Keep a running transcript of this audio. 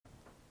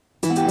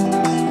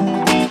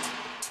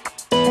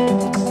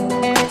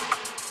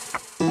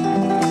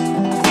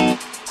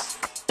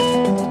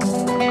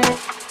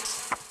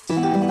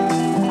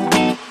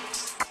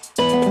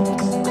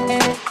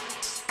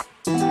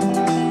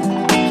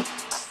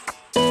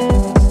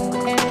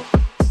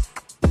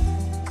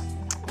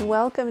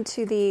Welcome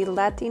to the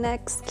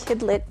Latinx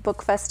Kidlit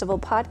Book Festival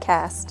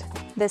podcast.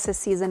 This is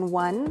season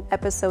 1,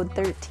 episode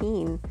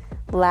 13,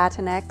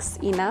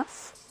 Latinx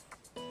Enough,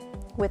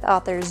 with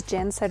authors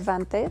Jen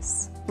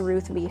Cervantes,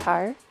 Ruth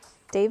Behar,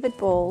 David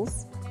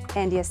Bowles,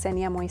 and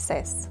Yesenia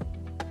Moises.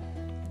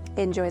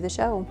 Enjoy the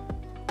show.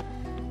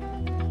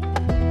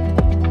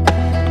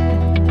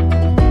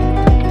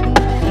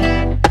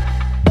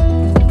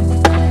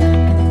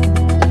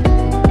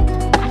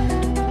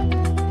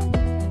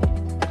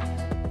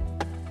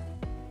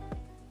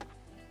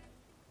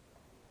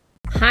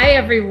 Hi,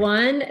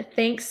 everyone.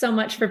 Thanks so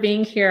much for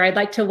being here. I'd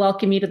like to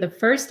welcome you to the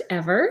first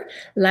ever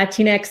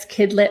Latinx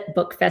Kidlit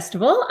Book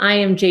Festival. I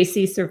am Jen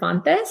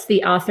Cervantes,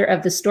 the author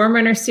of the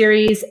Stormrunner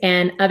series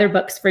and other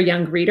books for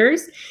young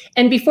readers.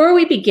 And before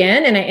we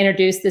begin and I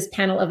introduce this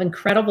panel of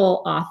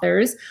incredible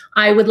authors,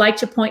 I would like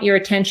to point your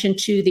attention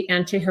to the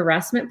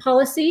anti-harassment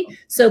policy.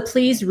 So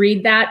please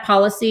read that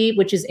policy,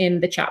 which is in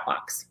the chat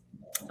box.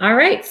 All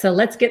right, so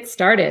let's get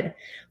started.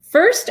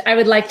 First, I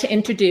would like to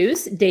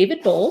introduce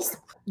David Bowles.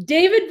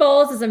 David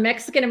Bowles is a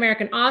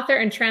Mexican-American author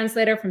and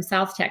translator from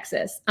South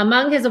Texas.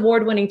 Among his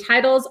award-winning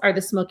titles are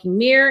The Smoking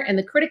Mirror and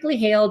the critically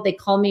hailed They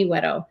Call Me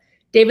Güero.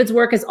 David's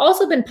work has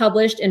also been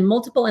published in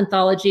multiple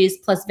anthologies,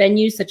 plus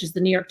venues such as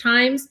the New York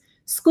Times,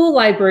 School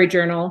Library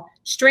Journal,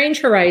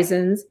 Strange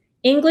Horizons,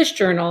 English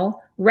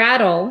Journal,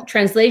 Rattle,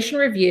 Translation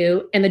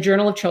Review, and the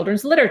Journal of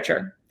Children's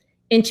Literature.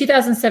 In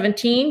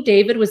 2017,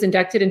 David was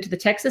inducted into the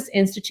Texas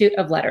Institute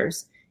of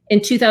Letters.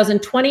 In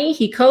 2020,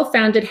 he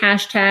co-founded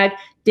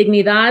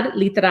 #Dignidad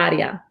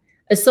Literaria,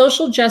 a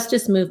social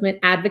justice movement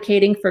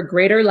advocating for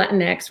greater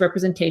Latinx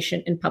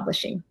representation in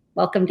publishing.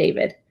 Welcome,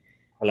 David.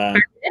 Hello.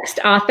 Our next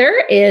author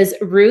is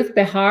Ruth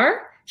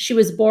Behar. She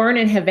was born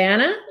in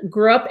Havana,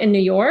 grew up in New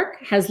York,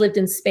 has lived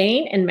in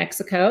Spain and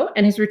Mexico,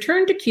 and has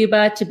returned to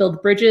Cuba to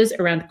build bridges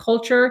around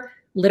culture,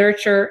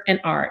 literature, and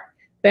art.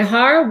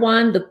 Behar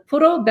won the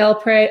Puro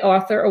Belpre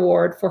Author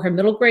Award for her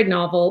middle grade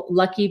novel,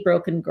 Lucky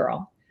Broken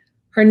Girl.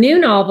 Her new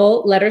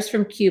novel, Letters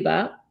from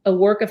Cuba, a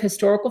work of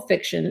historical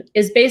fiction,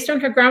 is based on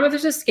her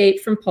grandmother's escape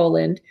from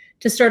Poland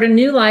to start a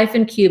new life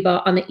in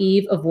Cuba on the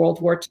eve of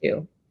World War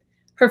II.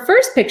 Her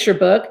first picture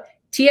book,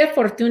 Tia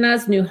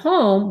Fortuna's New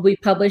Home, will be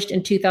published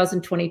in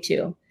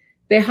 2022.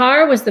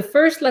 Behar was the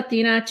first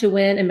Latina to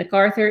win a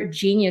MacArthur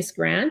Genius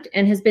Grant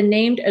and has been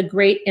named a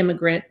Great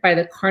Immigrant by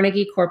the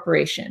Carnegie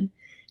Corporation.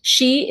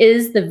 She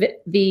is the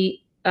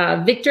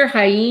Victor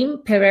Jaime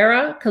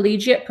Pereira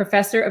Collegiate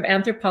Professor of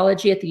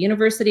Anthropology at the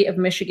University of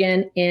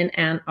Michigan in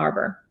Ann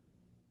Arbor.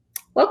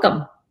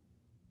 Welcome.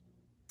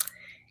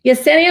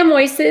 Yesenia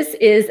Moises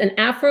is an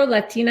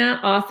Afro-Latina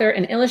author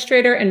and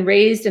illustrator and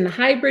raised in the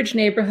Highbridge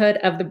neighborhood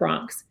of the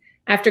Bronx.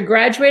 After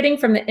graduating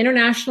from the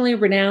internationally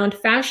renowned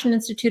Fashion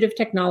Institute of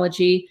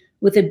Technology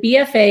with a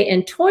BFA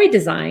in toy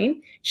design,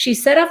 she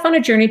set off on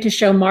a journey to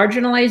show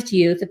marginalized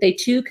youth that they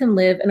too can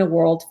live in a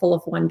world full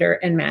of wonder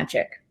and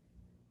magic.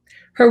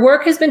 Her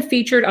work has been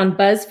featured on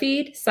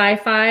BuzzFeed,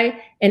 Sci-Fi,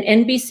 and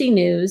NBC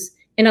News,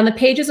 and on the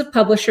pages of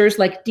publishers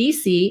like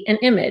DC and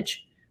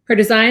Image. Her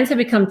designs have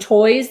become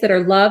toys that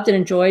are loved and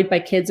enjoyed by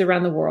kids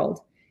around the world.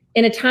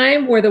 In a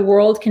time where the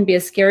world can be a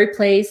scary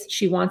place,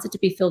 she wants it to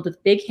be filled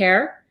with big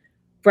hair,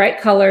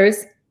 bright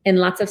colors, and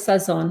lots of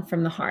sazon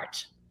from the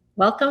heart.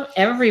 Welcome,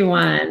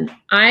 everyone.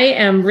 I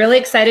am really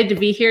excited to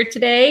be here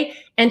today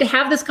and to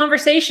have this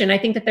conversation. I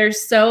think that there's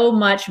so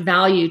much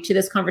value to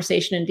this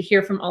conversation, and to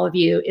hear from all of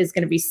you is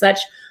going to be such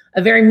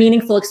a very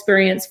meaningful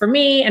experience for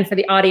me and for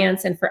the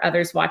audience and for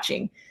others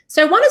watching.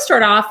 So I want to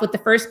start off with the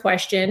first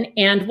question,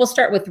 and we'll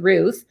start with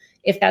Ruth,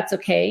 if that's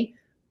okay.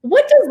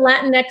 What does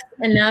Latinx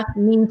Enough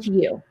mean to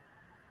you?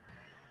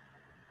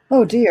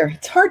 Oh dear,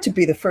 it's hard to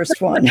be the first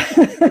one.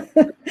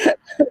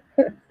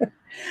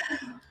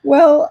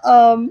 Well,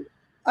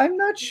 I'm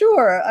not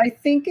sure. I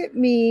think it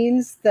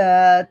means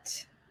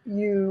that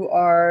you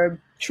are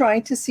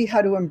trying to see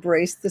how to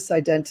embrace this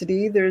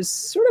identity. There's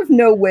sort of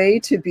no way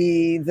to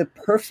be the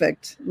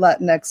perfect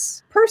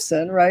Latinx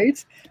person,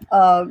 right?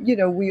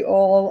 We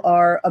all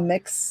are a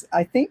mix,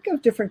 I think,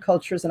 of different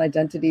cultures and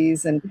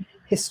identities and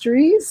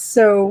histories.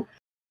 So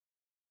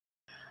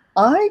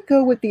I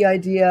go with the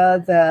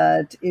idea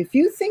that if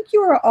you think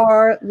you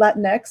are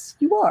Latinx,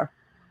 you are.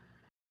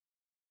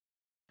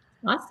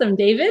 Awesome.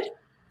 David?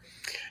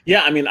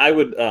 Yeah, I mean, I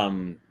would,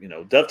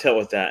 dovetail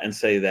with that and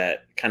say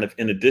that kind of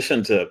in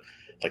addition to,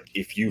 like,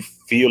 if you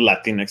feel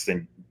Latinx,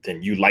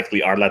 then you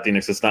likely are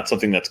Latinx. It's not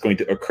something that's going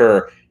to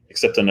occur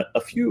except in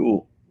a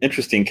few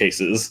interesting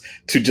cases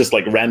to just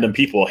like random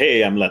people.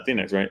 Hey, I'm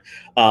Latinx, right?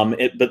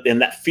 But in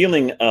that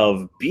feeling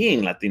of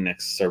being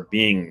Latinx or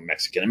being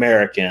Mexican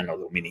American or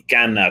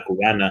Dominicana,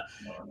 Cubana,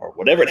 or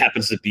whatever it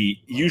happens to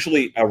be,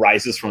 usually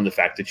arises from the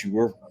fact that you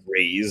were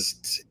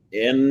raised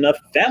in a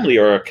family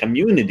or a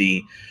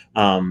community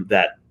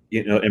that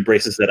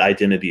embraces that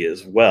identity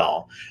as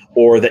well,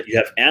 or that you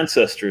have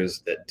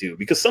ancestors that do.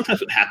 Because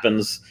sometimes what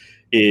happens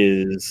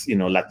is,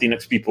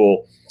 Latinx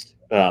people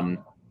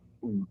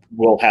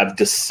will have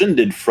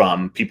descended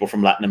from people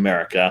from Latin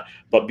America,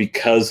 but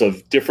because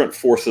of different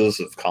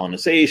forces of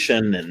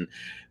colonization and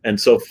and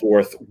so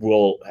forth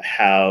will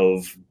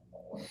have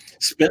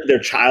spent their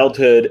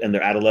childhood and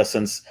their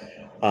adolescence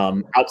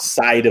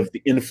outside of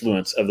the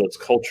influence of those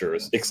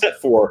cultures,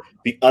 except for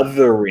the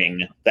othering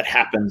that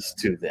happens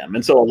to them.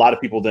 And so a lot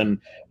of people then,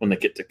 when they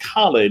get to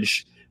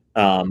college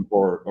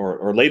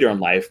or later in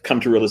life, come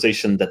to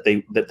realization that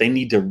they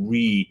need to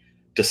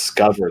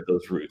rediscover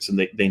those roots, and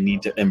they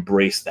need to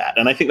embrace that.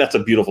 And I think that's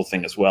a beautiful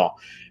thing as well.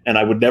 And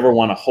I would never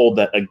want to hold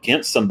that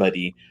against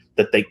somebody,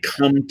 that they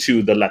come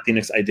to the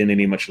Latinx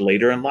identity much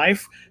later in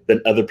life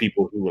than other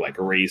people who were like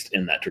raised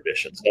in that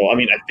tradition. So, I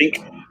mean, I think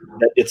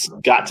that it's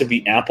got to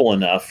be ample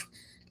enough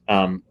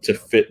to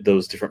fit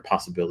those different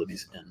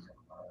possibilities in.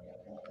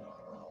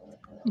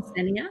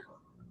 Yesenia?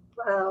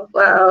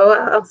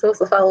 Wow. I'm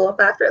supposed to follow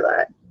up after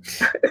that.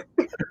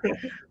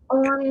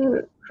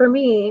 For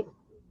me,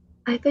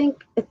 I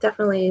think it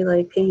definitely,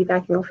 like,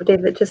 piggybacking off of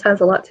David, it just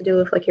has a lot to do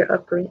with like your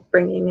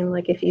upbringing, and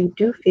like if you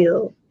do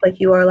feel like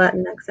you are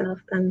Latinx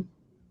enough, then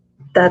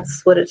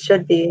that's what it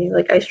should be.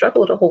 Like, I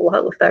struggled a whole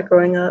lot with that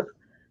growing up,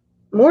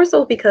 more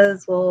so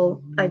because,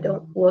 well, I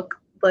don't look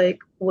like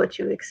what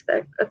you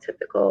expect a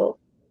typical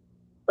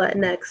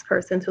Latinx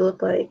person to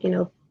look like, you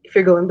know, if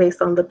you're going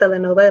based on the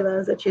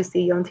telenovelas that you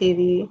see on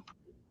TV.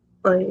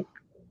 Like,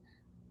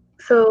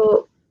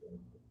 so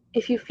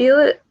if you feel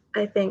it,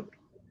 I think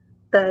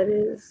that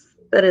is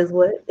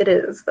what it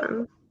is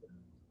then.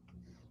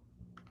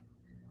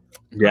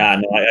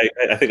 Yeah, no,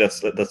 I think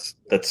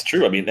that's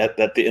true. I mean, at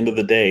the end of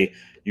the day,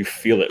 you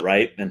feel it,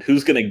 right? And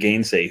who's going to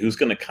gainsay? Who's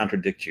going to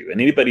contradict you? And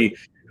anybody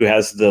who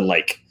has the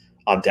like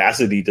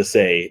audacity to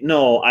say,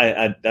 no,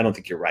 I don't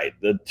think you're right,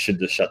 that should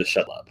just shut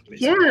up.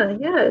 Basically.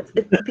 Yeah.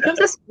 It becomes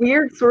this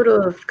weird sort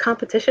of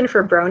competition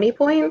for brownie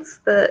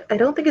points that I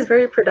don't think is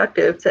very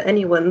productive to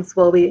anyone's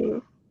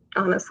well-being,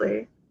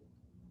 honestly.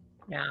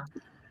 Yeah,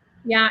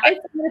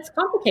 it's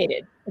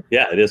complicated.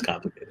 Yeah, it is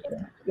complicated.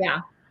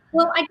 Yeah.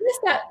 Well, I guess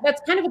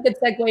that's kind of a good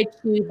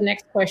segue to the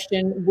next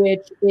question,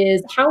 which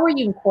is, how are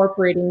you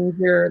incorporating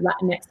your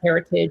Latinx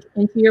heritage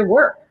into your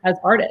work as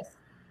artists,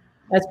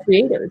 as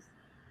creators?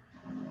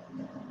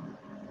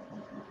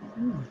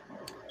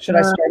 Should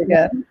I start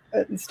again?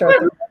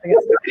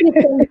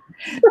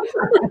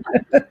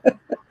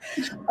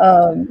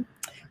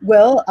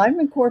 Well,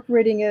 I'm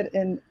incorporating it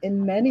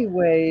in many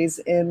ways.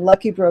 In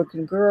Lucky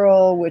Broken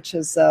Girl, which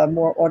is a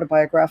more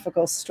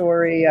autobiographical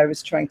story, I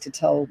was trying to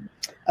tell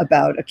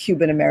about a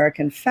Cuban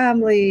American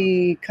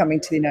family coming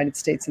to the United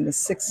States in the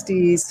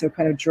 60s. So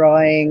kind of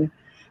drawing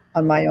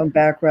on my own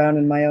background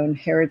and my own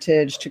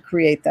heritage to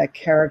create that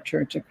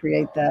character, to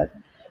create that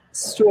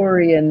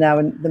story. And now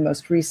in the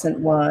most recent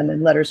one,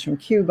 in Letters from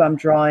Cuba, I'm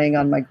drawing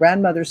on my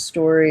grandmother's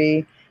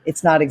story.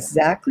 It's not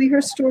exactly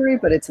her story,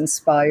 but it's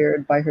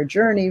inspired by her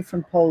journey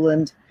from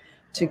Poland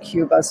to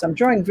Cuba. So I'm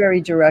drawing very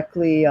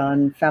directly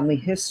on family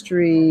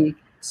history,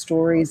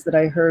 stories that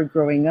I heard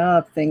growing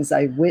up, things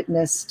I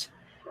witnessed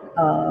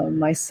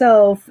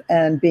myself,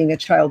 and being a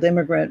child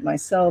immigrant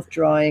myself,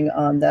 drawing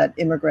on that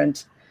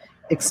immigrant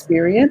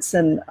experience.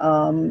 And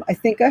I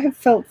think I have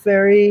felt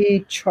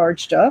very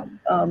charged up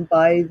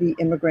by the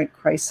immigrant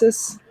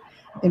crisis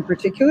in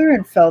particular,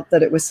 and felt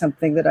that it was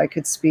something that I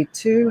could speak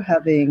to,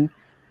 having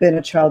been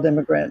a child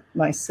immigrant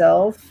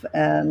myself.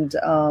 And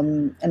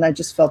I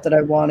just felt that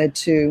I wanted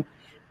to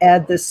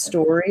add this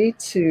story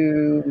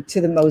to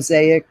the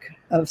mosaic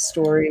of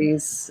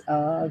stories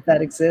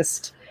that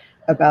exist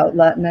about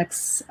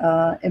Latinx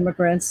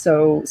immigrants.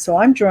 So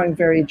I'm drawing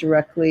very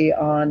directly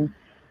on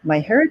my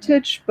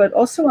heritage, but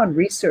also on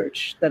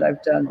research that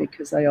I've done,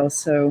 because I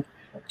also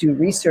do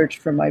research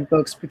for my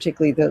books,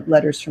 particularly the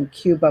Letters from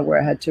Cuba,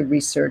 where I had to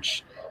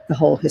research the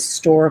whole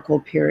historical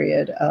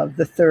period of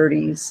the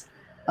 30s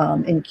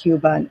in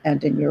Cuba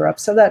and in Europe.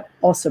 So that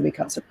also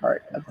becomes a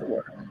part of the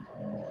work.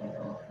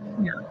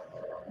 Yeah.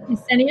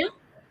 Yesenia?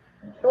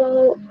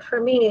 Well,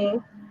 for me,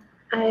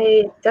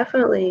 I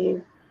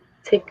definitely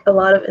take a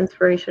lot of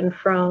inspiration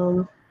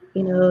from,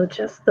 you know,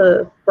 just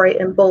the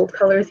bright and bold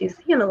colors you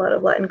see in a lot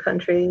of Latin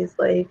countries.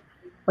 Like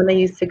when I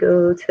used to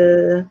go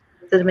to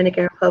the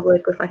Dominican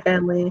Republic with my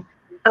family,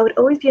 I would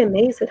always be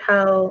amazed at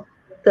how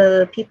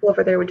the people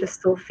over there were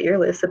just so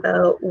fearless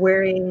about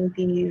wearing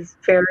these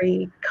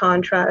very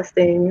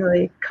contrasting,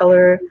 like,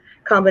 color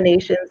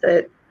combinations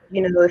that,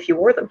 you know, if you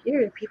wore them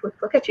here, people would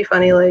look at you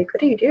funny, like,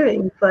 what are you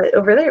doing? But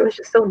over there, it was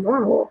just so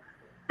normal.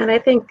 And I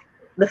think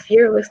the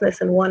fearlessness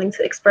and wanting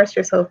to express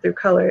yourself through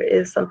color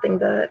is something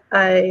that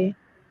I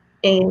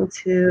aim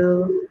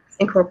to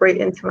incorporate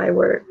into my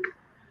work.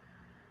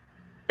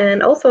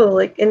 And also,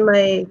 like, in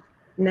my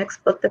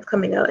next book that's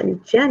coming out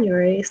in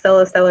January,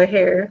 Stellar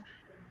Hair,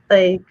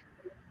 like,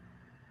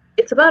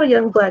 it's about a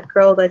young Black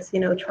girl that's, you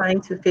know, trying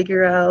to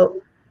figure out,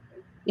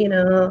 you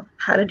know,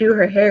 how to do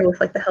her hair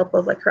with, like, the help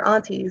of, like, her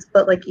aunties.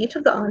 But, like, each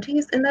of the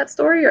aunties in that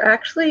story are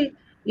actually,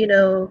 you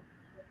know,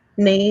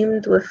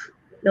 named with,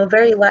 you know,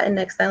 very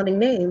Latinx sounding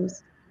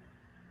names,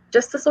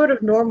 just to sort of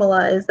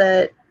normalize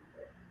that,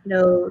 you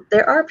know,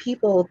 there are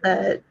people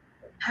that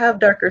have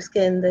darker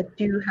skin that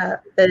you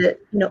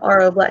know,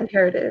 are of Latin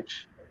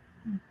heritage.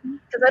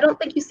 Because I don't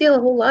think you see a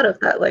whole lot of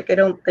that. Like, I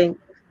don't think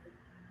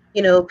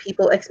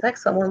people expect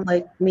someone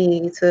like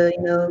me to,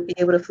 be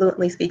able to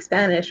fluently speak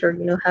Spanish, or,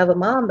 have a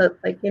mom that,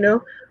 like,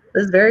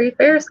 is very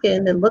fair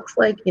skinned and looks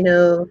like,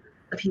 the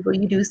people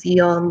you do see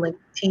on like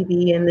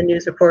TV and the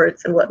news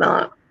reports and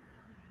whatnot.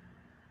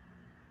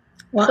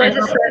 Well, so I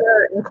just try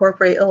to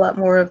incorporate a lot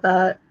more of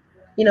that,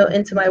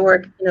 into my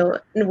work,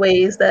 in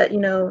ways that,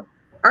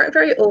 aren't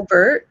very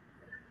overt,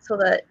 so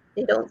that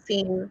they don't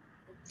seem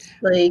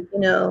like,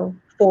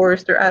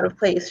 forced or out of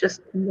place,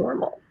 just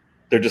normal.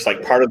 They're just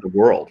like part of the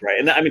world, right?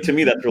 And I mean, to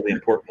me, that's really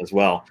important as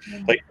well.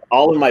 Like,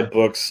 all of my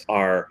books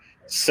are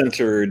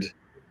centered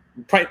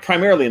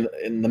primarily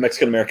in the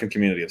Mexican American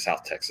community of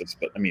South Texas,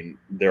 but I mean,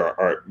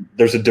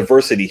 there's a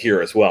diversity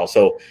here as well.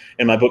 So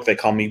in my book, They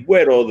Call Me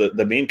Güero,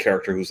 the main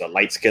character, who's a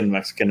light-skinned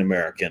Mexican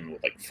American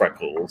with like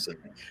freckles and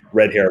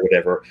red hair,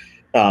 whatever.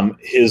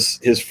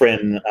 His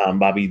friend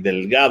Bobby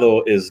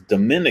Delgado is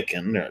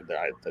Dominican.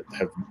 I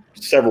have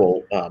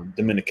several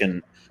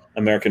Dominican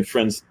American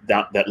friends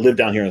that live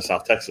down here in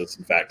South Texas,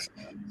 in fact.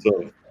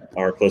 So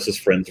our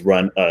closest friends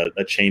run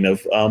a chain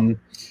of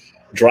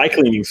dry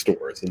cleaning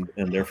stores,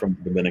 and they're from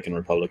the Dominican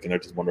Republic, and they're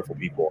just wonderful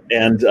people.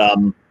 And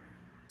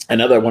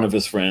another one of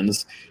his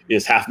friends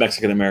is half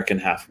Mexican American,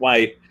 half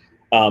white.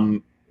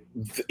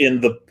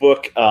 In the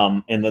book,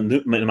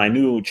 in my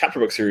new chapter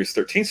book series,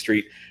 13th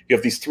Street, you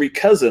have these three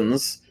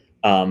cousins.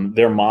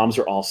 Their moms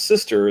are all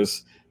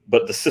sisters,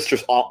 but the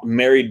sisters all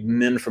married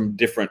men from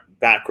different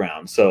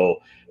backgrounds. So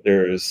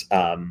there's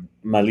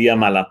Malia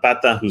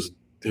Malapata,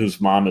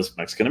 whose mom is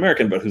Mexican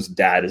American, but whose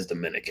dad is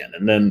Dominican.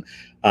 And then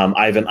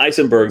Ivan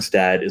Eisenberg's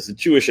dad is a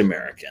Jewish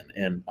American,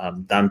 and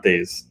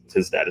Dante's,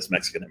 his dad, is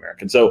Mexican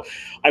American. So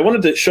I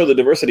wanted to show the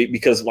diversity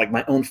because, like,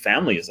 my own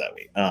family is that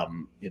way.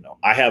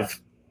 I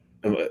have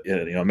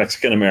a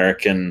Mexican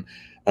American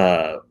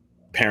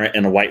parent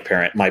and a white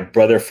parent. My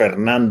brother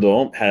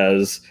Fernando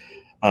has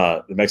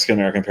the Mexican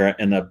American parent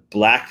and a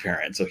black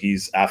parent, so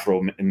he's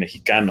Afro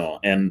Mexicano.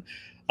 And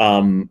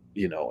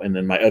and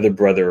then my other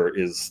brother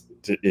is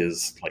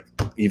like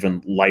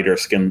even lighter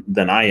skinned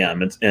than I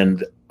am.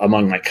 And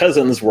among my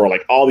cousins were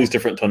like all these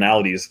different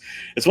tonalities.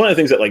 It's one of the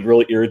things that like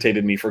really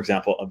irritated me, for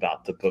example,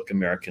 about the book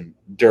American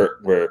Dirt,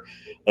 where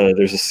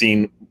there's a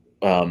scene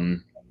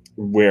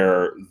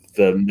where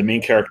the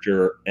main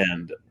character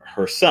and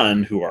her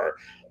son, who are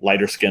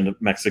lighter skinned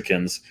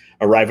Mexicans,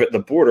 arrive at the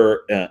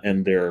border,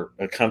 and they're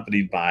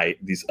accompanied by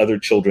these other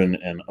children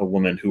and a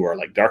woman who are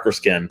like darker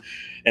skinned.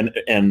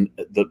 And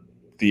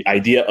the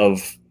idea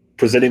of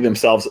presenting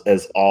themselves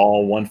as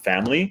all one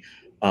family,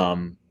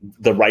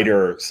 the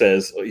writer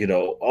says,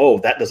 oh,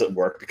 that doesn't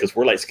work because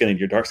we're light skinned and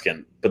you're dark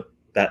skinned. But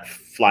that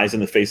flies in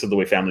the face of the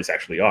way families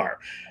actually are,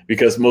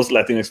 because most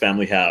Latinx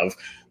family have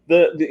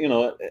the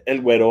el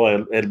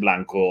güero, el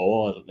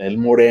blanco, el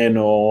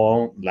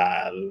moreno,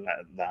 la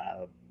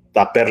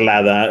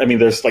perlada. I mean,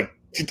 there's like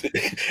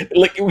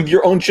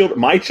your own children.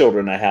 My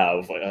children, I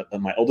have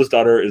my oldest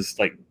daughter is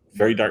like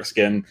very dark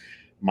skinned.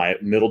 My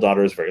middle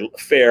daughter is very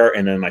fair,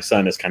 and then my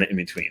son is kind of in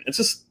between.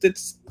 It's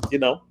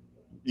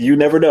you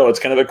never know. It's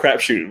kind of a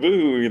crapshoot.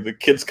 Ooh, the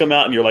kids come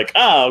out, and you're like,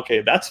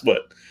 okay, that's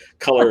what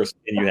color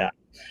skin you have.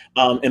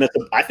 And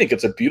I think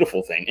it's a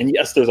beautiful thing. And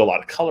yes, there's a lot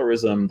of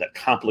colorism that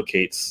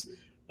complicates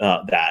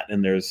that.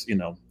 And there's,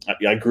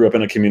 I grew up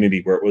in a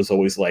community where it was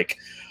always like,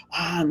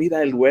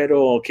 mira el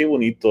güero, qué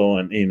bonito,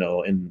 and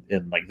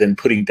and like then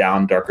putting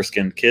down darker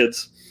skinned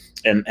kids,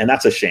 and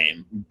that's a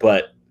shame.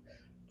 But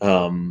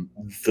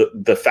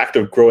the fact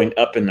of growing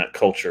up in that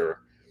culture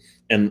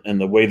and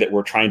the way that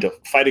we're trying to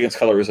fight against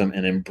colorism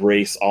and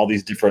embrace all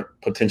these different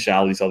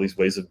potentialities, all these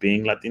ways of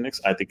being Latinx,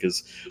 I think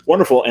is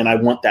wonderful. And I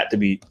want that to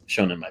be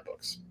shown in my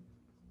books.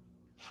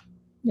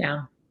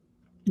 Yeah.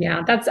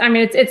 Yeah.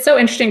 It's so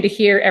interesting to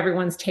hear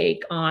everyone's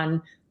take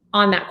on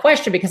that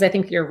question, because I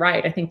think you're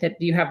right. I think that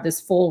you have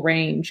this full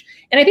range.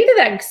 And I think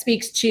that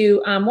speaks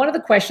to one of the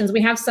questions.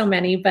 We have so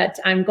many, but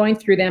I'm going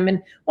through them.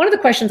 And one of the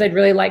questions I'd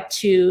really like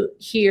to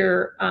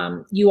hear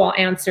you all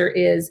answer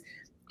is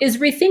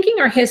rethinking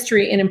our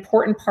history an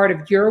important part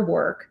of your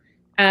work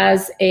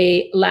as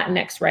a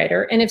Latinx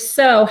writer? And if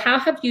so, how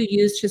have you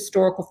used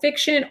historical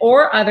fiction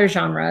or other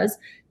genres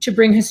to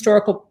bring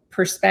historical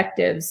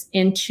perspectives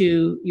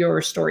into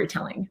your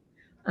storytelling?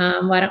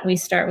 Why don't we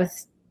start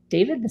with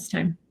David this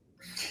time?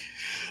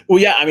 Well,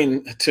 yeah, I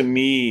mean, to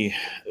me,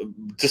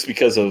 just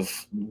because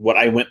of what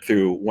I went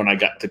through when I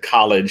got to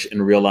college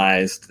and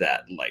realized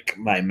that like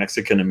my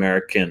Mexican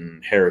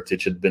American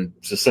heritage had been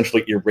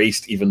essentially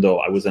erased, even though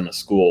I was in a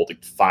school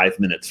like 5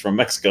 minutes from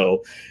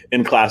Mexico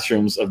in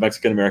classrooms of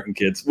Mexican American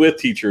kids with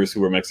teachers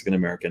who were Mexican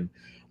American.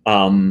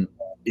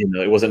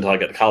 It wasn't until I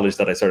got to college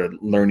that I started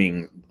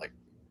learning like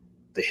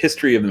the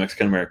history of the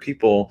Mexican American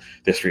people,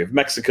 the history of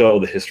Mexico,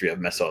 the history of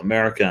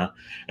Mesoamerica.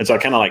 And so I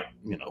kind of like,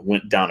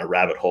 went down a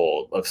rabbit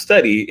hole of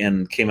study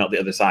and came out the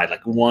other side,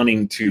 like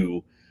wanting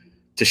to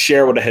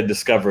share what I had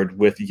discovered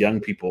with young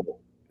people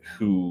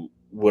who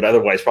would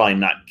otherwise probably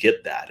not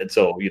get that. And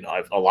so,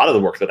 a lot of the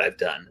work that I've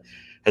done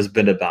has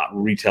been about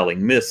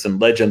retelling myths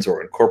and legends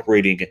or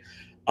incorporating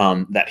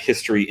that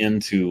history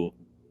into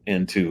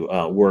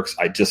works.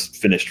 I just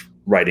finished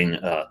writing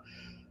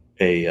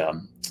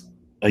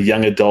a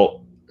young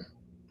adult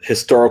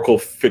historical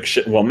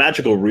fiction, well,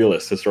 magical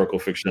realist historical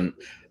fiction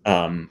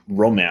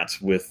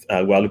romance with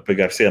Guadalupe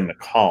Garcia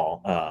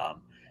McCall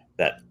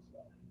that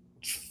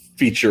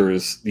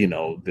features, the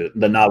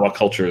Nahua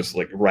cultures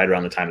like right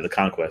around the time of the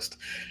conquest.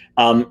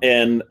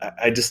 And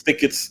I just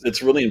think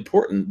it's really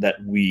important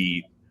that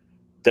we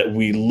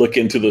look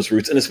into those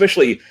roots, and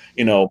especially,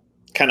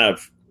 kind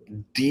of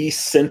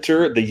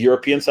decenter the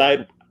European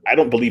side. I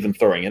don't believe in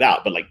throwing it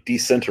out, but like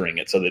decentering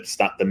it so that it's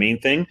not the main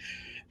thing.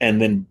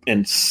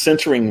 And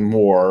centering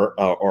more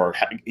or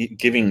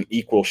giving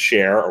equal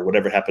share or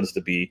whatever it happens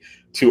to be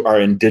to our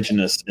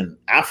indigenous and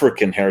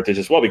African heritage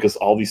as well, because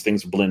all these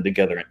things blend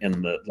together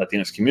in the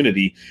Latinx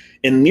community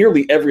in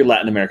nearly every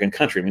Latin American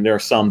country. I mean, there are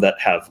some that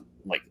have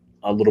like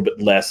a little bit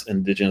less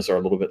indigenous or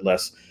a little bit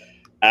less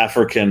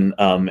African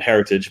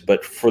heritage,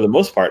 but for the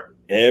most part,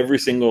 every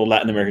single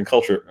Latin American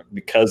culture,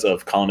 because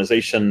of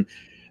colonization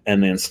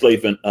and the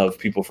enslavement of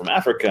people from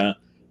Africa,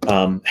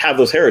 have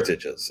those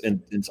heritages,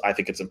 and I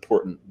think it's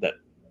important that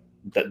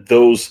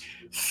those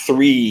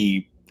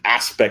three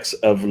aspects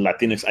of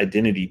Latinx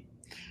identity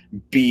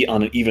be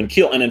on an even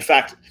keel. And in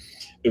fact,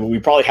 we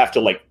probably have to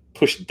like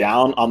push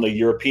down on the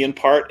European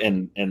part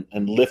and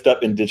lift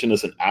up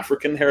indigenous and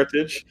African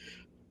heritage,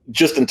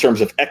 just in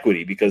terms of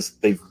equity, because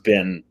they've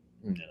been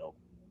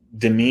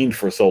demeaned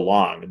for so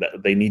long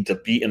that they need to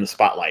be in the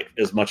spotlight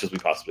as much as we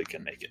possibly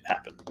can make it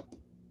happen.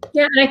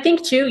 Yeah, and I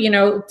think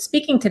too,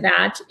 speaking to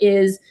that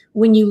is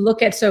when you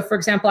look at, so for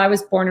example, I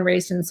was born and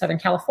raised in Southern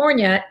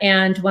California.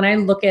 And when I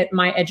look at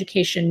my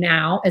education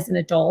now as an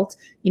adult,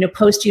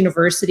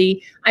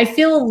 post-university, I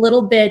feel a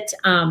little bit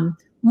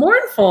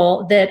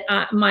mournful that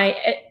my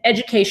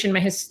education, my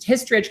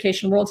history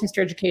education, world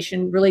history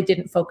education really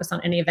didn't focus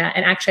on any of that.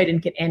 And actually I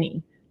didn't get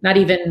any, not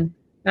even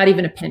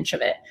a pinch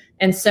of it.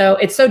 And so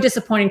it's so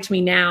disappointing to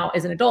me now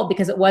as an adult,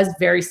 because it was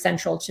very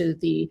central to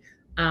the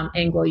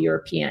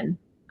Anglo-European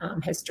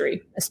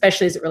history,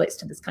 especially as it relates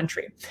to this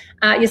country.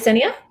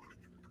 Yesenia?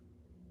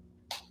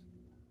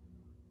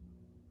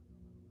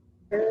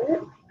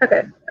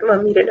 Okay, I'm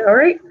unmuted now,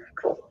 right?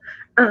 Cool.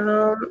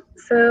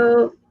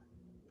 So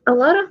a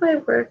lot of my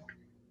work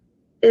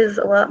is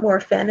a lot more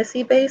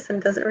fantasy based and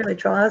doesn't really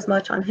draw as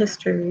much on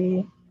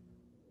history.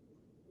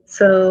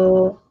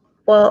 So,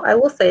 well, I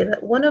will say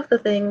that one of the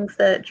things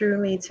that drew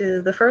me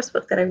to the first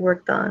book that I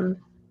worked on,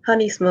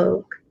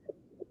 HONEYSMOKE,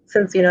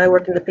 since I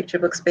worked in the picture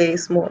book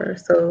space more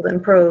so than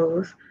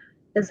prose,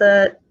 is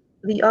that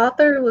the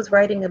author was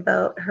writing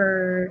about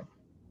her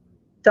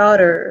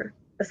daughter,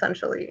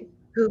 essentially,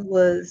 who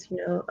was,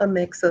 a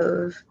mix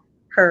of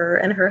her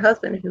and her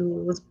husband, who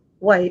was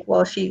white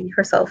while she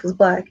herself was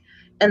Black.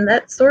 And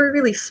that story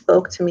really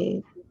spoke to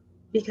me,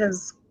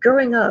 because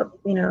growing up,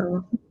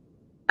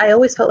 I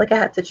always felt like I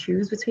had to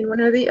choose between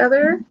one or the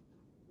other,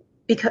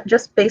 because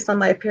just based on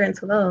my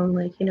appearance alone,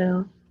 like,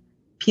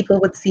 people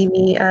would see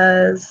me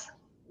as,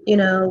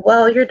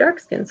 well, you're dark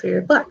skinned, so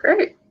you're Black,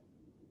 right?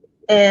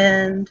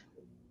 And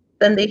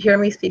then they hear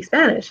me speak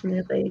Spanish and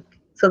they're like,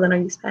 so then are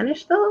you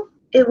Spanish though?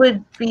 It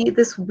would be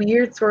this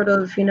weird sort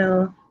of,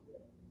 I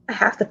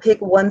have to pick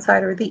one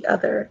side or the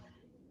other.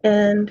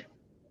 And,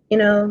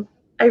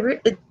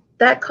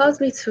 that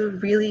caused me to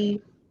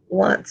really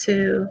want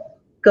to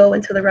go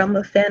into the realm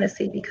of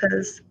fantasy,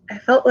 because I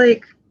felt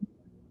like,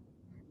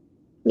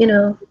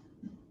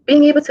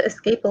 being able to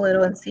escape a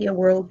little and see a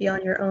world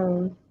beyond your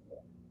own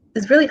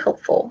is really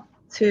helpful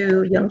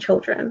to young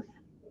children.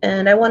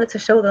 And I wanted to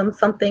show them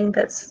something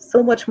that's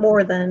so much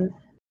more than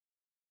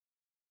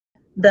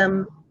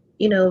them,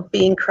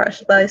 being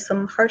crushed by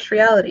some harsh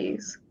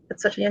realities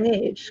at such a young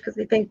age, because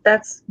I think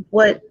that's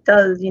what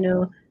does,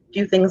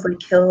 do things like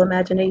kill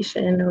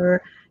imagination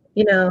or,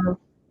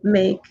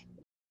 make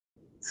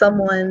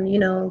someone,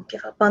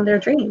 give up on their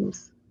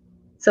dreams.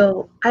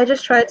 So I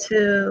just try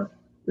to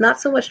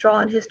not so much draw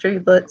on history,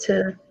 but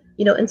to,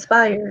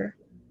 inspire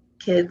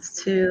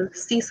kids to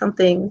see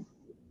something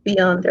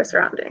beyond their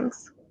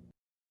surroundings.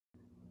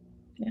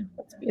 Yeah,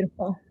 that's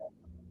beautiful.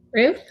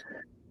 Ruth?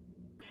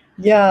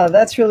 Yeah,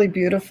 that's really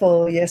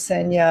beautiful,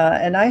 Yesenia.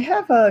 And I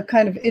have a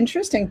kind of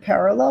interesting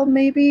parallel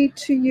maybe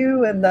to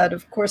you, in that,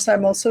 of course,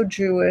 I'm also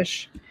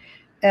Jewish.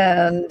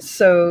 And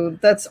so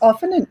that's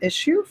often an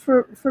issue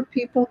for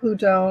people who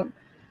don't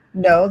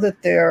know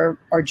that there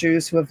are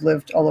Jews who have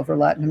lived all over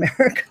Latin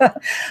America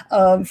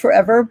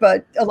forever.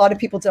 But a lot of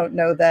people don't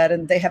know that,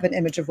 and they have an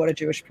image of what a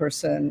Jewish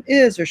person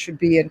is or should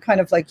be. And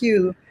kind of like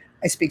you,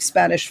 I speak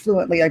Spanish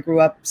fluently. I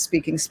grew up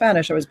speaking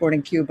Spanish. I was born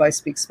in Cuba. I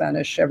speak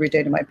Spanish every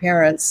day to my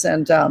parents.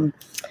 And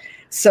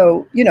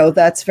so,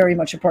 that's very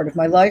much a part of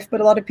my life.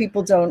 But a lot of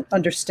people don't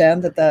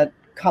understand that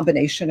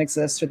combination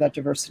exists or that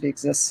diversity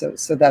exists.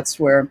 So that's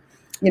where,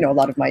 a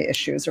lot of my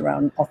issues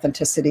around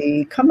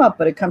authenticity come up.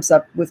 But it comes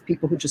up with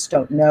people who just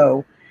don't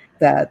know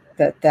that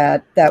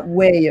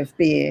way of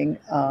being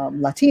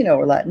Latino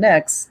or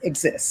Latinx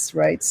exists,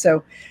 right?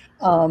 So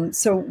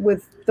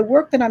with the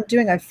work that I'm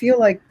doing, I feel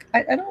like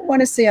I don't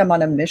want to say I'm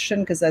on a mission,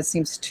 because that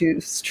seems too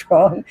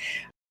strong,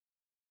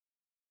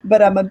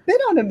 but I'm a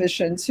bit on a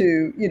mission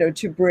to,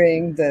 to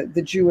bring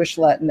the Jewish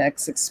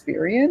Latinx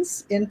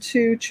experience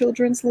into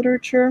children's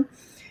literature.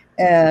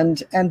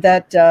 And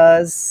that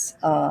does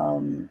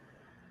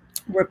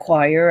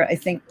require, I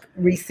think,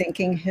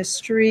 rethinking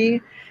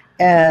history.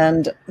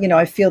 And,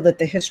 I feel that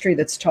the history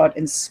that's taught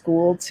in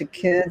school to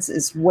kids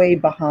is way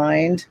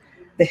behind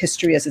the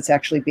history as it's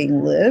actually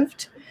being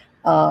lived.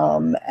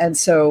 And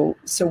so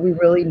we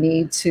really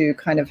need to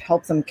kind of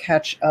help them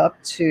catch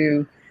up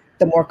to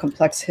the more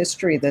complex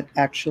history that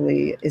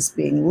actually is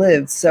being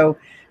lived. So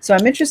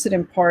I'm interested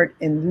in part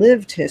in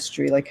lived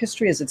history, like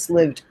history as it's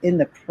lived in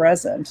the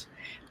present,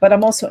 but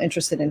I'm also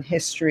interested in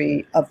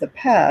history of the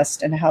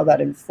past and how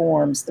that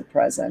informs the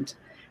present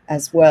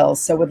as well.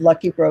 So with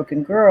Lucky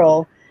Broken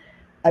Girl,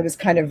 I was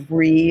kind of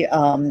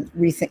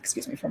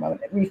rethinking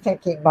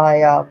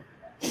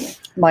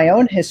my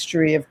own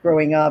history of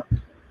growing up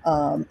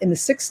in the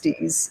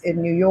 60s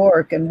in New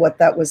York and what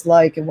that was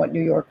like and what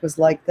New York was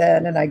like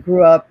then. And I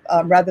grew up,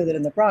 rather than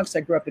in the Bronx,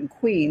 I grew up in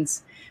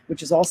Queens,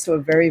 which is also a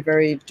very,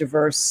 very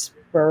diverse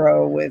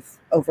borough with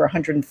over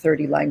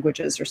 130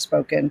 languages are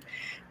spoken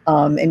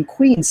in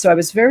Queens. So I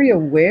was very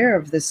aware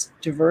of this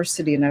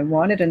diversity, and I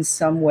wanted in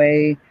some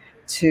way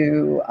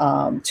to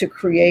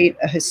create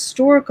a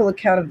historical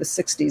account of the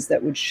 60s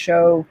that would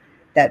show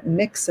that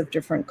mix of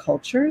different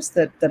cultures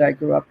that I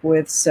grew up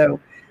with. So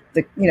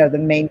the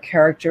main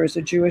character is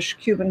a Jewish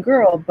Cuban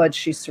girl, but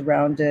she's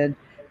surrounded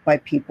by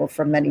people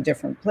from many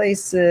different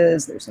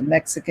places. There's a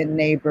Mexican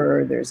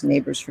neighbor, there's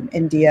neighbors from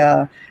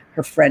India,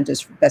 her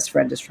best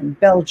friend is from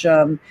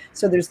Belgium.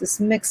 So there's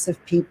this mix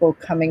of people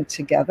coming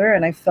together,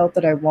 and I felt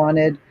that I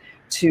wanted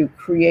to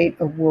create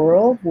a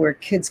world where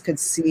kids could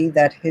see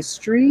that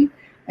history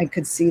and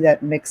could see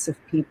that mix of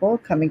people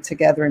coming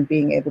together and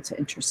being able to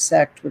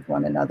intersect with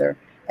one another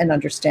and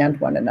understand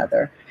one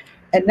another.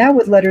 And now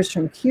with Letters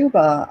from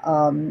Cuba,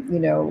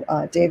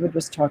 David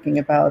was talking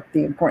about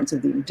the importance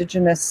of the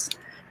indigenous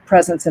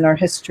presence in our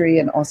history,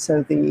 and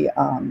also the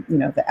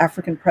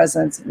African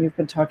presence. And you've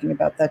been talking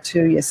about that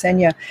too,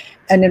 Yesenia.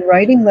 And in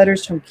writing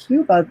Letters from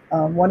Cuba,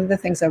 one of the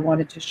things I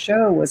wanted to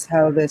show was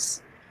how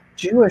this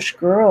Jewish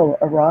girl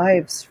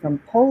arrives from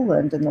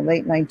Poland in the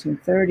late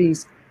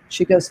 1930s.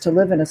 She goes to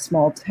live in a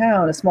small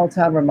town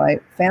where my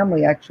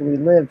family actually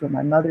lived, where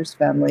my mother's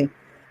family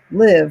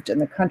lived, in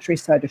the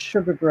countryside, a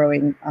sugar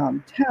growing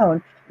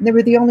town. And they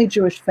were the only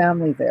Jewish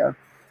family there.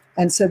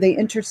 And so they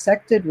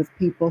intersected with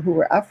people who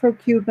were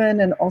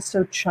Afro-Cuban and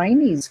also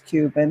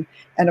Chinese-Cuban,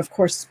 and of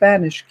course,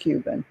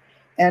 Spanish-Cuban.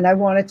 And I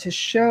wanted to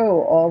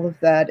show all of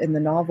that in the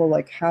novel,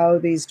 like how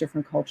these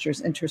different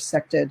cultures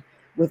intersected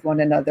with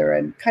one another,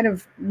 and kind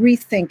of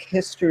rethink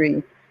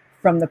history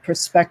from the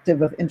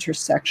perspective of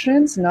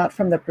intersections, not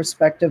from the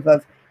perspective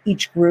of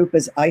each group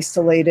as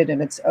isolated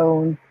in its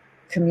own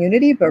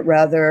community, but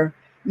rather,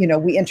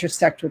 we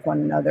intersect with one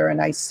another. And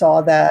I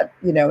saw that,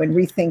 in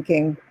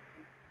rethinking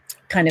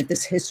kind of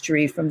this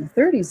history from the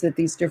 30s, that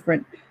these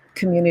different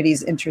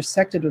communities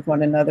intersected with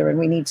one another. And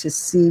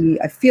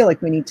I feel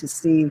like we need to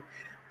see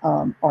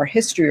our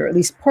history, or at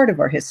least part of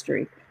our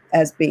history,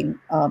 as being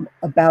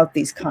about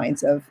these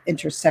kinds of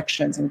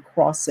intersections and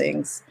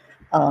crossings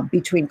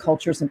between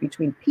cultures and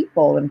between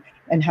people,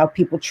 and how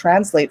people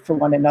translate for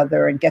one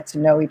another and get to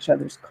know each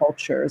other's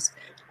cultures,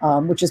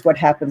 which is what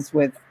happens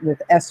with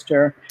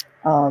Esther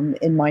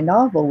in my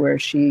novel, where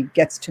she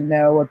gets to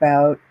know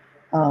about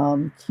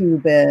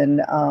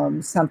Cuban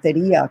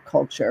Santeria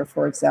culture,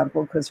 for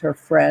example, because her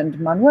friend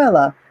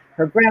Manuela,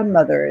 her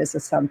grandmother, is a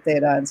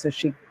Santera, and so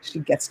she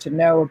gets to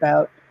know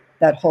about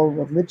that whole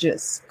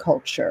religious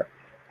culture.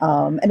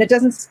 And it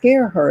doesn't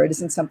scare her. It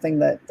isn't something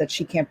that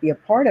she can't be a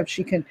part of.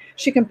 She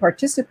can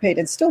participate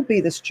and still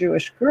be this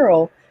Jewish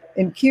girl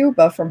in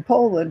Cuba from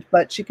Poland,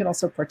 but she can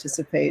also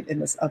participate in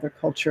this other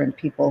culture, and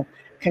people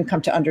can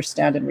come to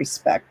understand and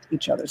respect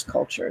each other's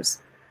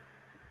cultures.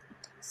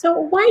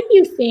 So why do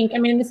you think,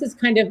 this is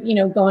kind of,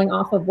 going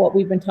off of what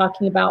we've been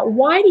talking about,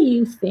 why do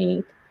you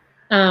think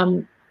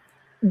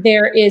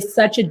there is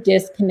such a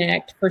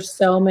disconnect for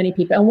so many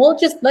people? And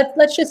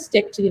let's just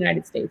stick to the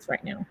United States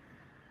right now.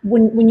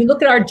 When you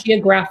look at our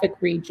geographic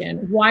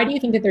region, why do you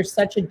think that there's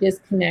such a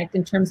disconnect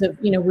in terms of,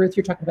 Ruth,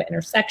 you're talking about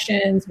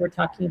intersections, we're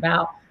talking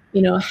about,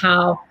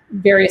 how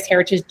various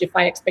heritage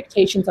defy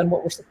expectations on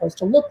what we're supposed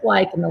to look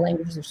like and the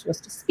languages we're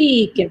supposed to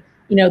speak, and,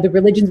 the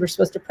religions we're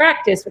supposed to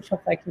practice, which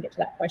hopefully I can get to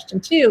that question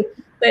too.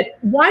 But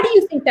why do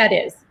you think that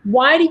is?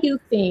 Why do you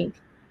think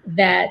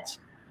that,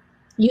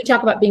 you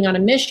talk about being on a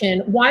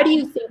mission, why do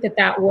you think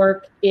that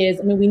work is,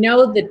 we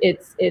know that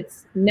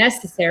it's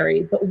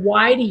necessary, but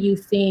why do you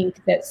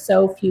think that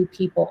so few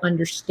people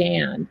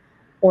understand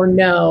or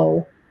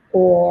know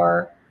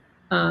or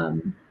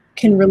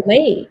can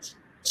relate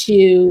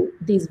to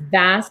these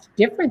vast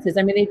differences?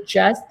 I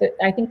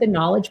think the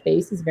knowledge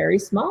base is very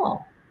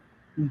small.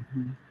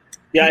 Mm-hmm.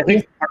 Yeah, I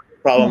think part of the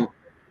problem,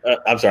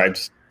 I'm sorry,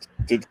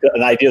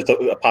 an idea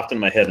popped in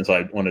my head, and so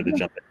I wanted to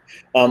jump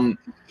in.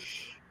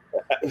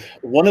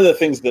 One of the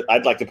things that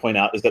I'd like to point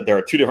out is that there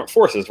are two different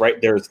forces,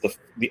 right? There's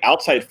the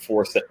outside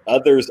force that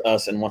others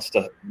us and wants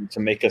to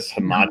make us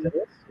homogenous,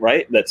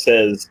 right? That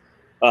says,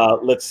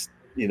 let's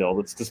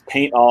just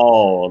paint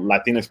all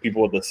Latinx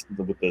people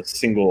with a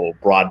single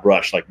broad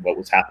brush, like what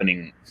was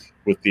happening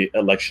with the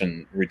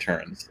election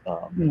returns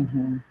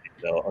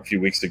a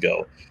few weeks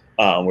ago,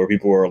 where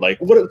people were like,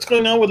 what's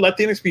going on with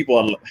Latinx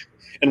people?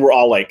 And we're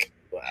all like,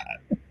 what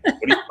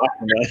are you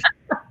talking about?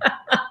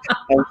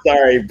 I'm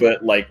sorry,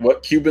 but like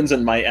what Cubans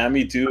in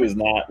Miami do is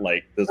not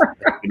like this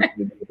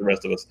with the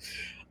rest of us.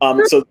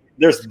 So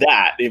there's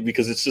that,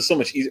 because it's just so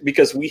much easier,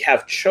 because we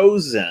have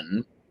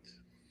chosen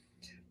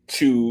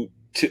to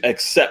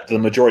accept, the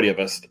majority of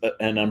us,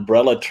 an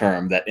umbrella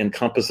term that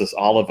encompasses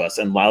all of us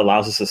and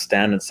allows us to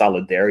stand in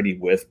solidarity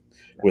with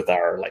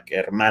our like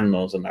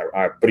hermanos and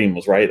our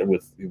primos, right?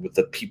 With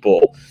the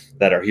people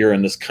that are here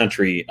in this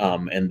country,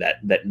 and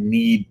that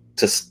need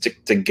to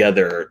stick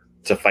together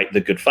to fight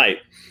the good fight.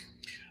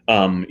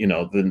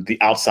 The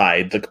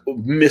outside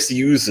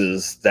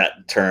misuses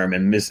that term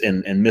and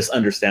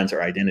misunderstands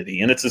our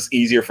identity, and it's just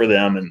easier for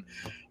them,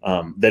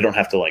 and they don't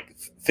have to like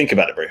think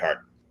about it very hard.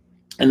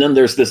 And then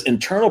there's this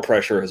internal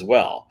pressure as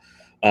well.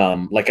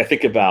 Like I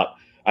think about,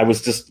 I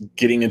was just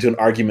getting into an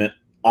argument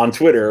on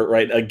Twitter,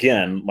 right?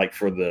 Again, like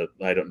for the,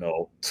 I don't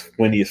know,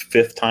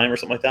 25th time or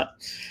something like that,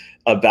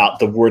 about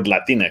the word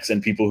Latinx,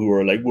 and people who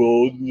are like,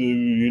 well,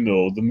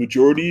 the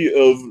majority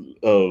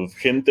of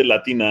gente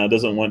Latina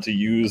doesn't want to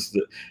use the,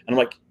 and I'm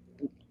like,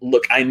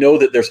 look, I know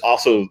that there's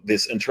also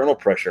this internal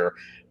pressure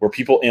where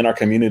people in our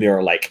community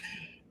are like,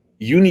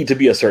 you need to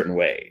be a certain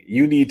way.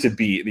 You need to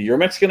be, you're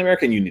Mexican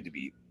American, you need to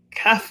be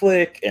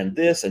Catholic and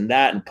this and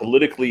that and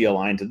politically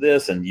aligned to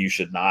this, and you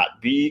should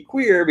not be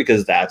queer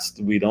because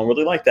we don't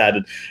really like that.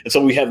 And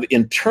so we have the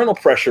internal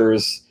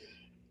pressures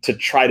to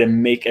try to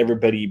make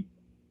everybody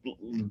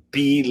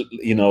be,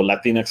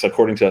 Latinx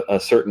according to a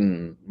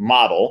certain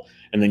model.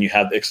 And then you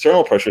have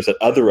external pressures that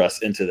other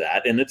us into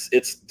that. And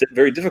it's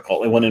very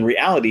difficult. And when in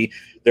reality,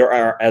 there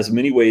are as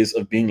many ways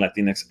of being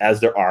Latinx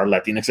as there are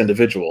Latinx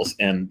individuals.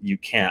 And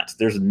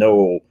there's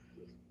no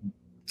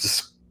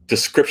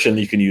description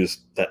you can use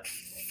that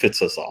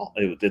fits us all.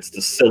 It's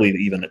just silly to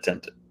even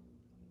attempt it.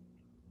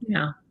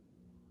 Yeah.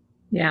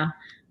 Yeah.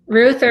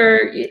 Ruth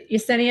or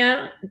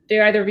Yesenia,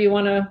 do either of you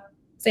want to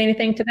say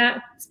anything to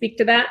that? Speak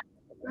to that?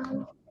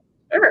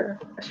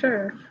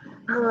 Sure.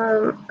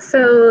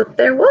 So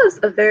there was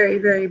a very,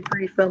 very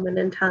brief moment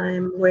in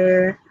time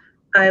where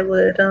I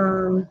would,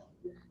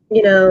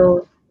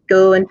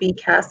 go and be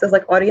cast as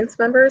like audience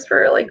members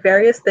for like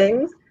various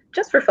things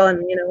just for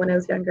fun, when I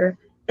was younger.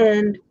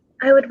 And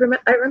I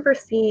remember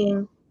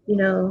seeing,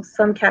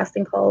 some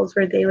casting calls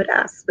where they would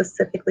ask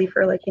specifically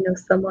for like,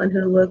 someone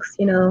who looks,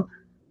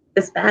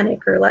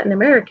 Hispanic or Latin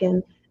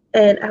American.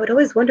 And I would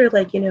always wonder,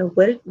 like,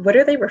 what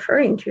are they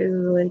referring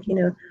to? Like,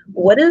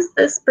 what is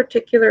this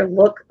particular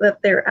look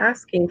that they're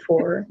asking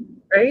for,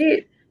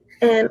 right?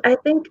 And I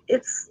think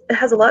it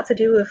has a lot to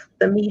do with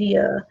the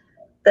media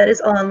that is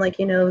on, like,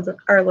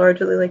 our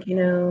largely, like,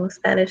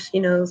 Spanish,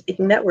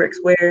 speaking networks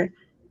where,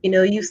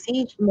 you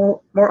see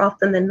more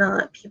often than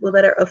not people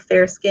that are of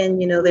fair skin,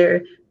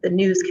 they're the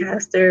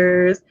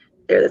newscasters,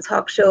 they're the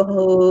talk show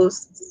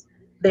hosts,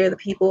 they're the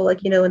people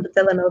like, in the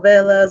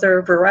telenovelas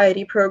or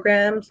variety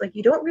programs. Like,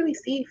 you don't really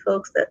see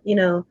folks that,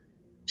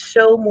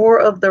 show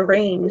more of the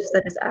range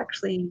that is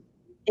actually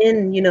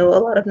in, a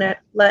lot of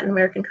Latin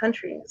American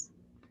countries.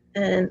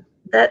 And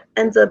that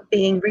ends up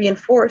being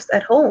reinforced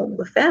at home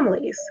with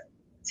families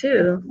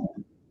too.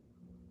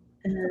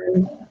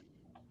 And,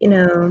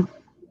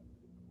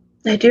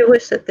 I do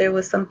wish that there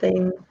was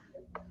something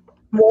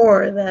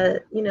more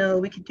that,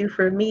 we could do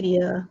for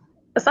media.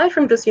 Aside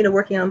from just,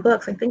 working on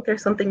books, I think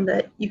there's something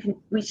that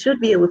we should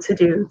be able to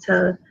do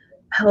to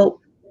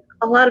help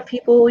a lot of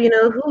people,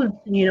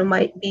 who,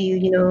 might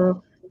be,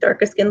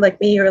 darker skinned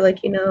like me, or like,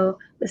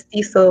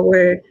 mestizo,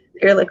 where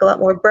they're like a lot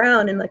more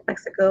brown in like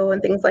Mexico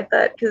and things like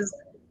that. Because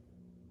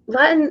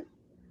Latin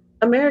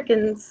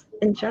Americans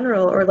in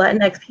general, or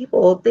Latinx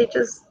people, they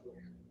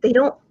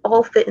don't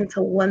all fit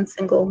into one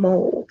single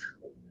mold.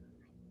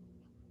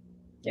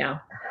 Yeah,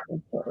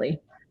 absolutely.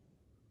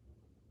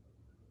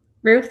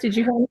 Ruth, did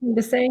you have anything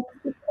to say?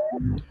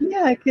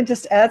 Yeah, I can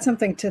just add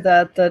something to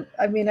that.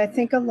 I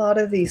think a lot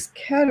of these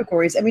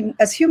categories,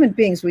 as human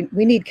beings, we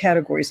need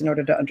categories in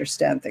order to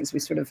understand things.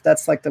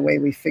 That's like the way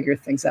we figure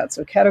things out.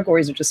 So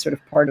categories are just sort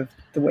of part of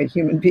the way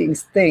human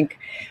beings think.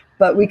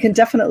 But we can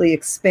definitely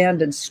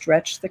expand and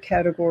stretch the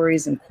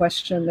categories and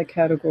question the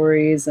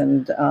categories.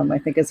 And I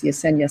think, as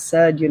Yesenia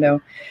said,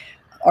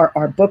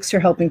 our books are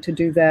helping to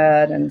do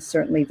that. And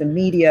certainly the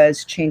media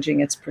is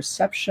changing its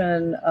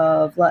perception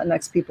of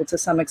Latinx people to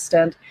some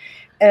extent.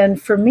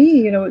 And for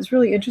me, it's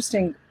really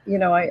interesting.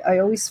 I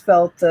always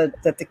felt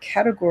that the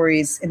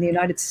categories in the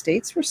United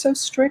States were so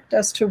strict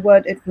as to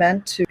what it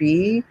meant to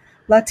be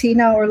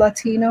Latina or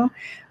Latino.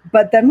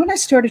 But then when I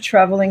started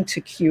traveling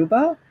to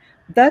Cuba,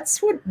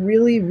 that's what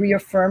really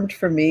reaffirmed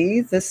for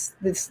me the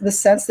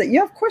sense that,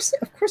 yeah, of course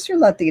you're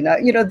Latina.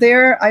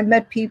 There I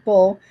met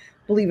people,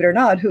 believe it or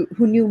not, who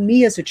knew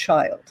me as a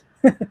child.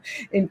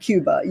 in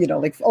Cuba,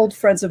 like old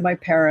friends of my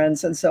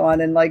parents and so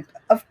on. And like,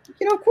 of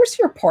course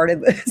you're part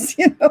of this,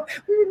 we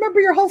remember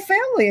your whole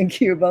family in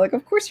Cuba. Like,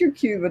 of course you're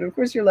Cuban, of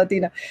course you're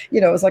Latina.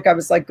 It was like, I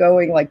was like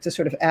going like to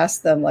sort of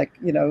ask them like,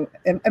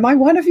 am I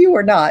one of you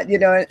or not?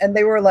 And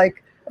they were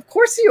like, of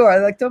course you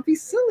are. Like, don't be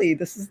silly.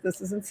 This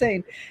is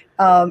insane.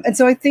 And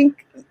so I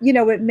think,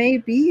 it may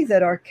be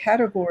that our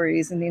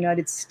categories in the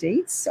United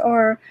States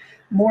are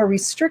more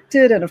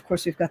restricted. And of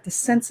course, we've got the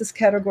census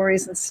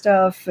categories and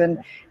stuff.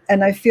 And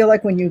I feel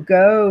like when you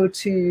go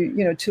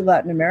to, to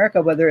Latin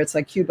America, whether it's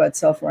like Cuba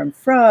itself, where I'm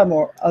from,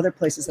 or other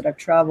places that I've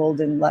traveled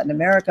in Latin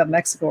America,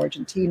 Mexico,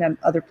 Argentina, and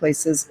other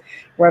places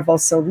where I've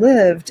also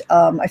lived,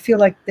 I feel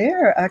like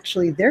their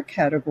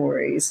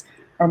categories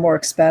are more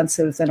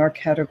expansive than our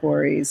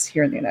categories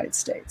here in the United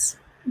States.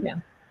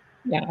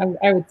 Yeah,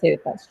 I would say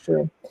that that's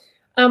true.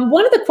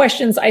 One of the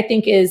questions I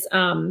think is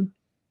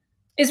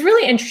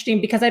really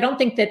interesting, because I don't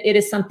think that it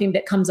is something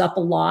that comes up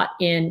a lot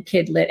in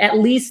Kid Lit, at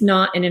least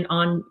not in an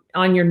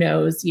on your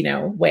nose,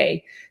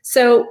 way.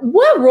 So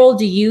what role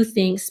do you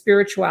think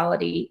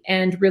spirituality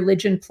and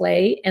religion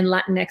play in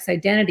Latinx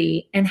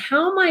identity? And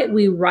how might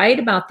we write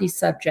about these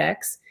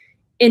subjects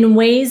in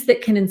ways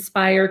that can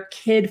inspire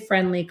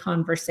kid-friendly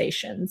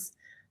conversations?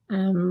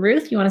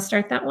 Ruth, you want to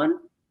start that one?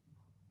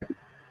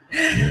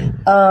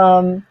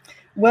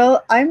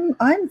 Well,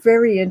 I'm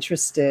very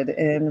interested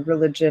in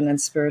religion and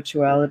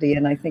spirituality,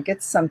 and I think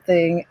it's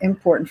something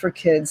important for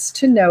kids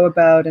to know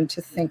about and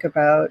to think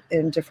about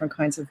in different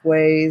kinds of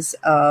ways.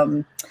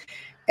 So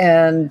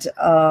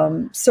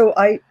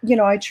I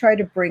try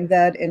to bring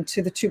that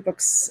into the two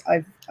books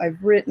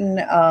I've written,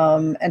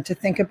 and to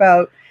think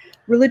about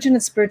religion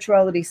and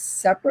spirituality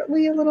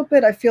separately a little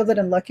bit. I feel that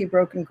in Lucky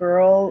Broken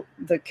Girl,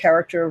 the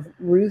character of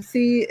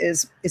Ruthie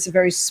is a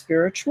very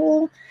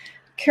spiritual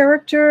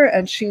character,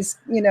 and she's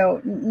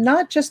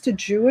not just a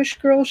Jewish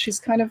girl, she's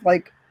kind of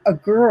like a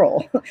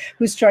girl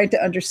who's trying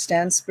to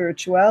understand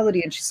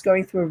spirituality, and she's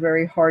going through a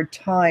very hard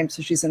time.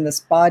 So she's in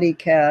this body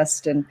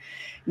cast and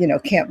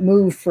can't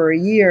move for a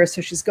year,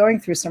 so she's going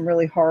through some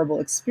really horrible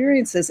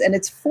experiences, and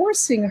it's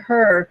forcing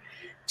her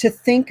to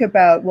think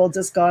about, well,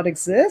 does God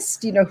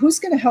exist? Who's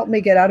going to help me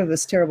get out of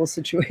this terrible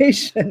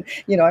situation?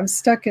 I'm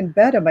stuck in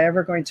bed, am I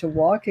ever going to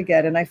walk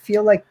again? And I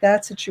feel like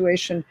that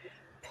situation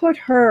put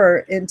her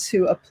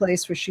into a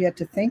place where she had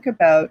to think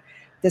about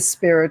the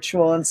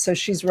spiritual. And so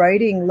she's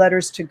writing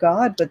letters to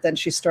God, but then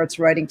she starts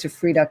writing to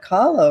Frida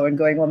Kahlo and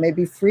going, well,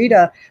 maybe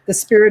Frida, the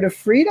spirit of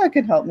Frida,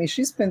 can help me.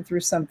 She's been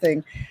through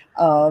something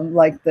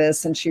like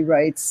this. And she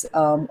writes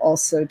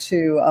also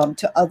to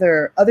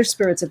other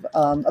spirits of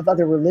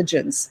other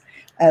religions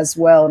as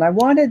well. And I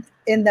wanted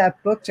in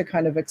that book to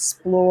kind of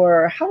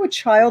explore how a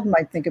child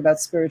might think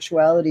about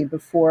spirituality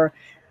before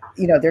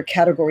their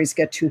categories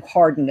get too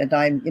hardened, and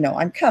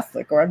I'm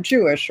Catholic, or I'm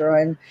Jewish, or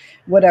I'm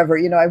whatever.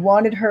 I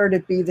wanted her to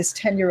be this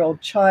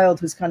 10-year-old child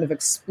who's kind of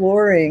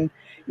exploring,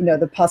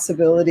 the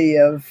possibility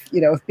of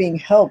being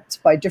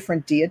helped by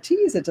different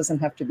deities. It doesn't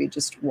have to be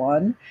just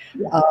one.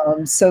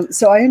 Yeah.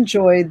 So I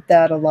enjoyed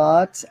that a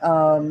lot.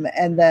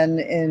 And then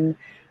in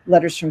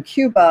Letters from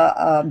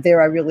Cuba,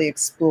 there I really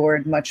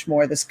explored much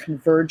more this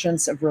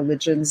convergence of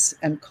religions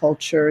and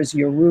cultures,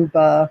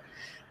 Yoruba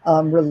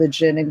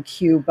religion in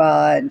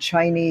Cuba, and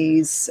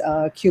Chinese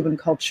Cuban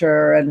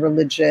culture and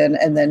religion,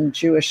 and then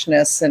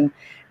Jewishness.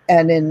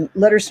 And in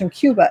Letters from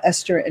Cuba,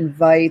 Esther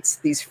invites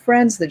these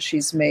friends that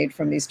she's made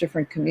from these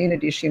different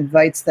communities. She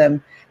invites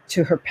them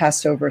to her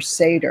Passover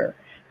Seder.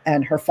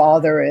 And her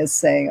father is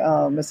saying,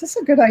 is this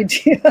a good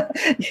idea?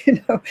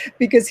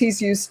 Because he's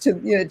used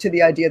to, to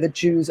the idea that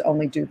Jews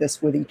only do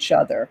this with each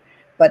other.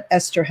 But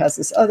Esther has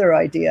this other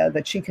idea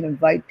that she can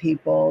invite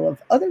people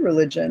of other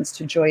religions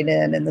to join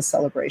in the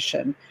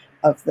celebration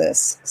of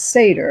this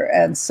Seder.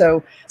 And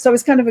so I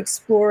was kind of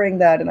exploring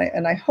that,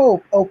 and I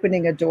hope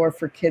opening a door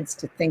for kids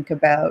to think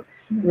about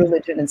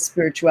religion and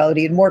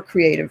spirituality in more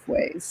creative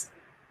ways.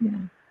 Yeah.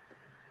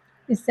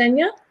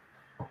 Yesenia,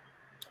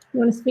 you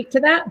want to speak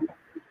to that?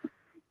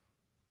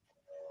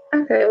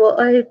 Okay, well,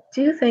 I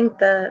do think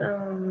that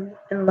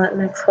in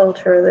Latinx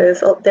culture,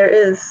 there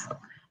is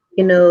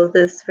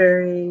this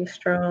very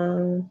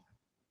strong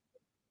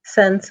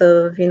sense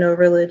of,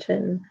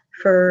 religion.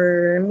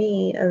 For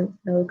me,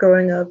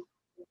 growing up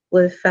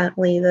with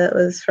family that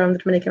was from the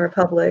Dominican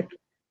Republic,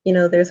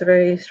 there's a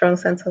very strong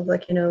sense of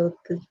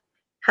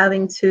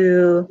having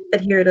to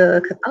adhere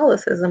to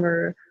Catholicism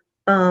or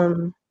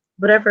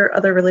whatever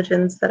other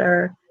religions that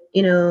are,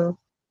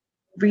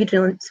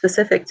 region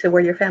specific to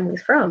where your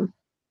family's from.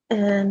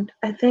 And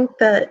I think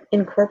that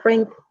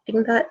incorporating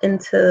that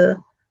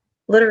into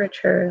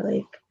literature,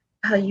 like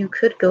how you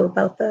could go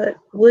about that,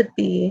 would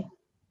be,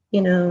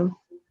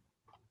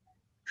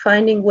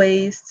 finding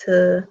ways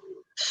to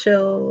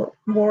show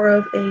more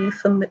of a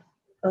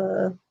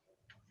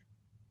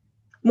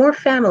more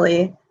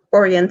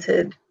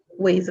family-oriented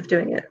ways of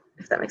doing it,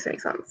 if that makes any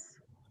sense.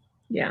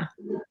 Yeah.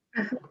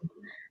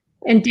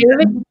 And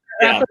David?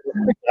 Yeah,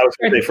 I was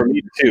going to say for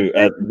me too,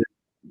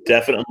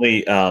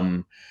 definitely.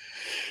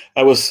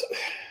 I was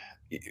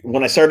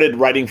when I started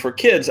writing for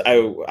kids,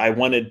 I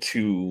wanted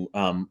to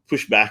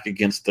push back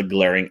against the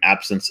glaring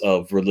absence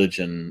of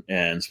religion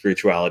and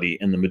spirituality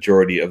in the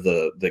majority of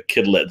the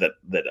kidlit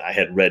that I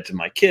had read to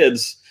my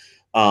kids.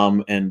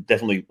 And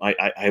definitely,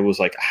 I was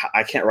like,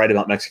 I can't write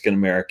about Mexican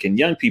American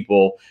young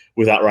people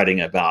without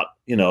writing about,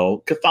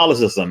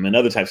 Catholicism and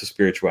other types of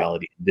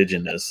spirituality,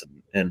 indigenous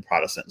and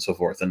Protestant and so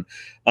forth. And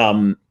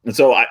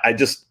so I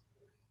just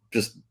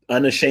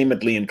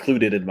unashamedly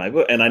included in my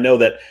book. And I know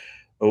that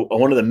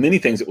one of the many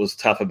things that was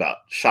tough about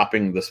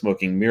shopping the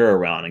Smoking Mirror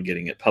around and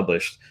getting it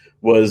published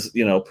was,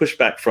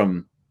 pushback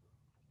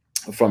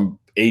from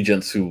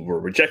agents who were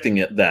rejecting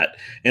it, that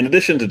in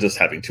addition to just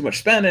having too much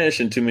Spanish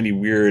and too many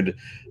weird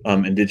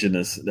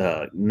indigenous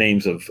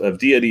names of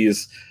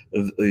deities,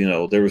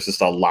 there was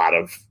just a lot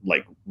of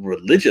like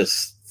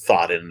religious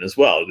thought in it as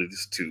well.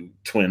 These two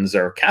twins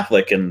are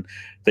Catholic and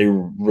they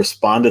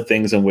respond to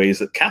things in ways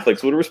that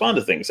Catholics would respond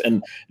to things.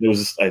 And it was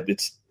just,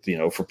 it's,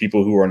 for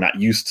people who are not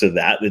used to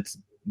that, it's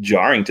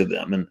jarring to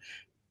them and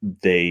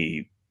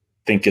they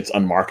think it's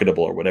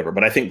unmarketable or whatever.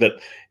 But I think that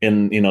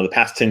in, the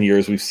past 10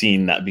 years, we've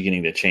seen that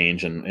beginning to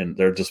change, and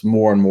there are just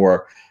more and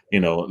more,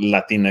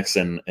 Latinx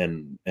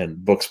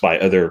and books by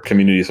other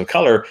communities of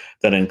color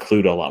that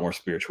include a lot more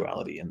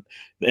spirituality.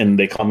 And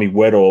they call me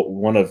Güero.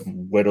 One of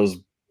Güero's,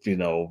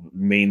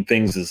 main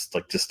things is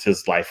like just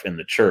his life in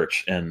the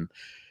church. And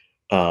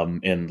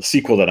in the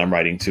sequel that I'm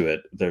writing to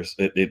it,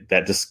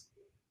 that just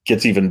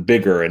gets even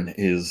bigger, and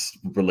his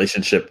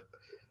relationship,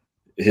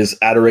 his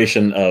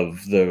adoration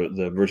of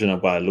the Virgin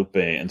of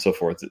Guadalupe and so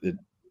forth, it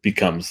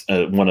becomes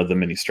one of the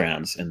many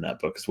strands in that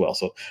book as well.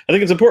 So I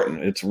think it's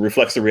important. It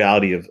reflects the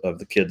reality of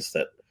the kids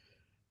that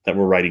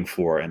we're writing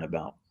for and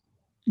about.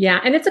 Yeah,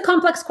 and it's a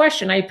complex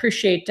question. I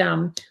appreciate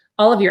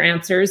all of your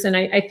answers. And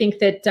I think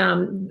that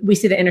we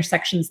see the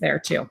intersections there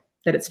too,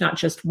 that it's not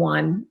just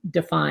one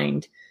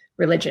defined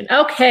religion.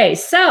 Okay,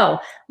 so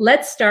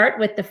let's start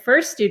with the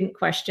first student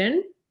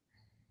question.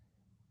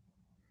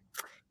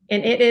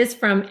 And it is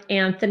from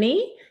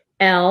Anthony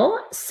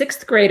L.,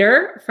 6th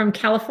grader from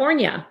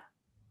California.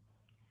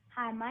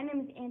 Hi, my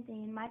name is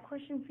Anthony, and my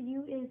question for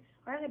you is,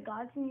 are the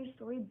gods in your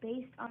story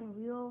based on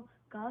real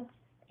gods,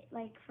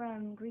 like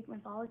from Greek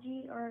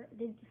mythology, or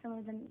did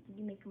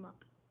you make them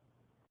up?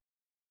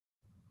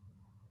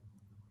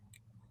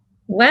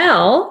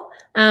 Well,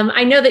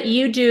 I know that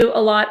you do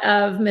a lot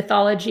of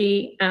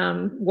mythology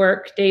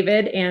work,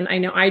 David, and I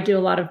know I do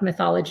a lot of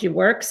mythology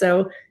work.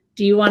 So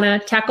do you want to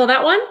tackle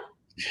that one?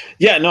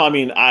 Yeah, no, I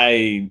mean,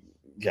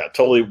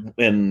 totally.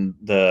 In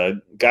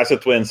the Gaza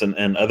Twins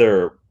and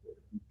other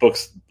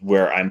books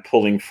where I'm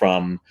pulling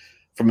from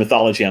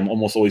mythology, I'm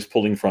almost always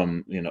pulling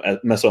from,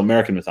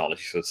 Mesoamerican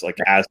mythology. So it's like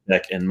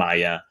Aztec and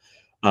Maya.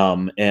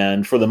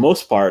 And for the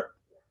most part,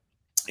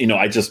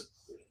 I just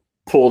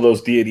pull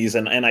those deities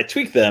and I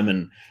tweak them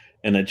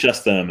and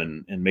adjust them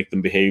and make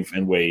them behave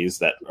in ways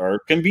that are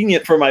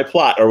convenient for my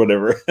plot or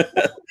whatever.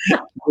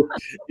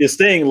 Is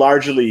staying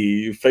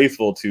largely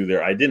faithful to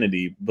their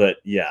identity, but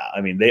yeah, I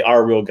mean, they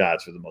are real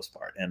gods for the most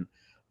part. And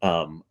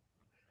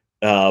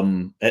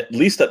at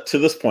least up to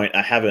this point,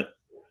 I haven't,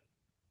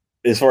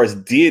 as far as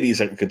deities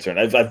are concerned,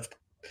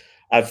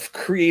 I've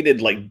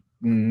created like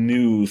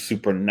new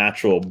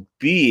supernatural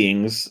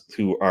beings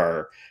who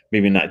are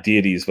maybe not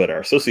deities but are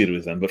associated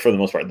with them. But for the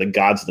most part, the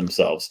gods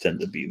themselves tend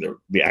to be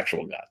the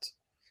actual gods.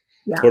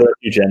 Yeah. What about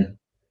you, Jen?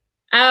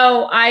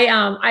 Oh,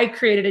 I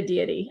created a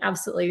deity.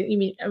 Absolutely. You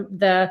mean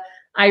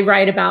I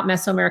write about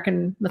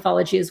Mesoamerican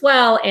mythology as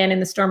well. And in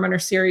the Stormrunner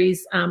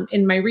series,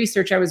 in my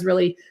research, I was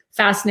really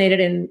fascinated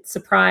and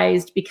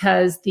surprised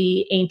because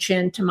the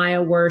ancient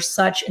Maya were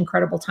such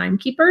incredible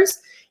timekeepers.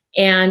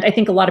 And I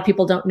think a lot of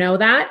people don't know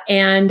that.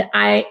 And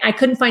I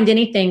couldn't find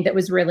anything that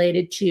was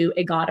related to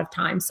a god of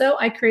time. So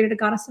I created a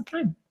goddess of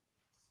time.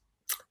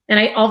 And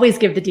I always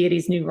give the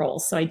deities new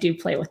roles. So I do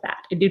play with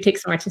that. I do take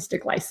some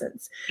artistic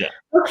license. Yeah.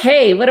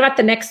 Okay, what about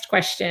the next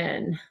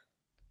question?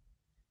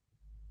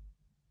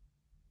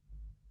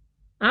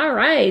 All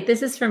right,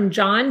 this is from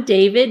John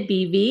David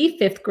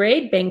BV, 5th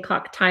grade,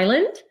 Bangkok,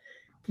 Thailand.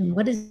 And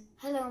what is...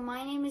 Hello,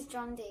 my name is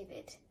John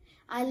David.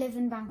 I live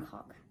in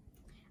Bangkok.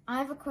 I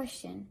have a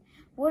question.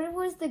 What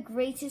was the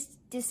greatest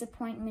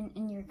disappointment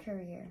in your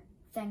career?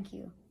 Thank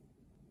you.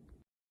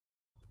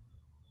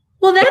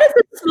 Well, that is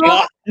a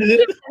small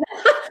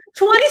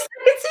 20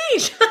 seconds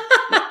each.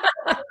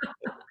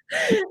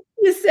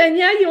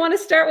 Yesenia, you want to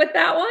start with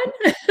that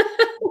one?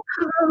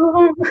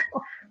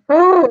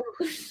 Oh,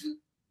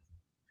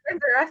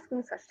 they're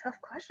asking such tough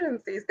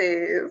questions these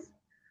days.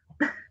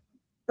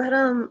 But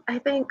I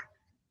think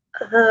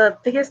the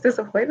biggest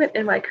disappointment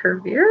in my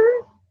career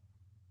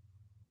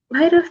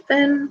might have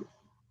been,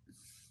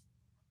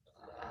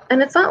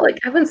 and it's not like,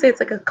 I wouldn't say it's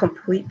like a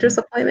complete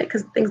disappointment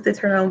because things did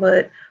turn on,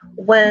 but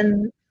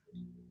when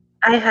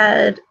I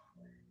had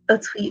a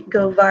tweet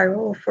go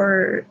viral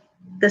for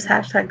this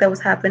hashtag that was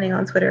happening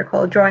on Twitter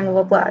called Drawing a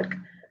Little Black,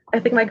 I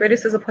think my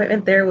greatest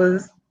disappointment there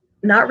was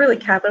not really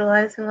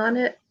capitalizing on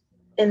it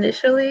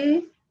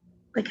initially,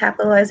 like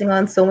capitalizing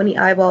on so many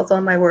eyeballs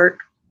on my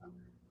work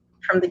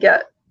from the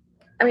get.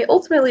 I mean,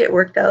 ultimately it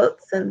worked out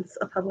since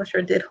a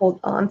publisher did hold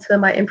on to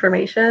my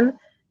information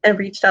and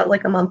reached out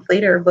like a month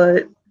later.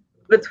 But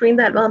between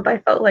that month, I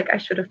felt like I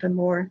should have done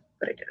more,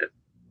 but I didn't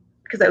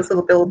because I was a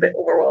little bit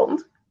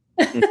overwhelmed.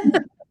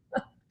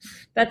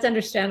 That's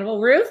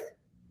understandable. Ruth?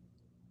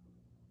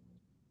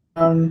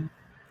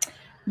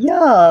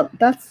 Yeah,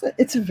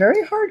 it's a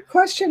very hard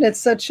question. It's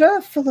such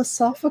a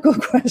philosophical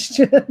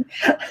question.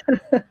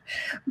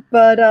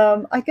 But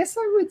I guess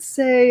I would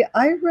say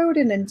I wrote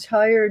an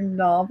entire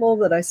novel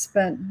that I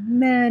spent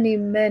many,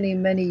 many,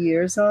 many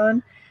years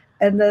on,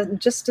 and then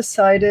just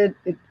decided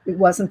it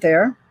wasn't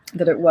there,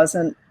 that it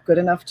wasn't good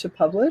enough to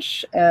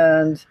publish.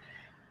 And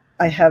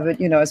I have it,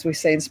 as we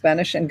say in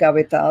Spanish,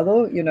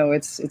 engavetado.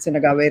 It's in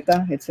a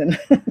gaveta. It's in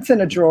it's in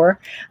a drawer.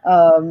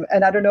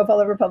 And I don't know if I'll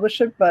ever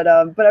publish it, but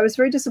I was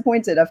very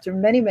disappointed after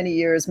many, many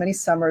years, many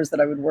summers that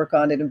I would work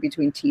on it in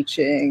between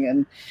teaching,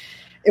 and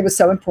it was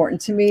so important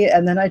to me.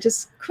 And then I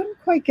just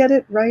couldn't quite get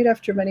it right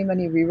after many,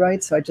 many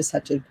rewrites, so I just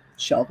had to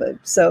shelve it.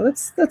 So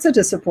that's a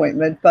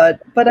disappointment.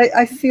 But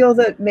I feel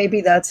that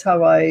maybe that's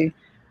how I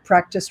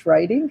practiced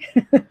writing,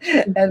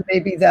 and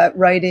maybe that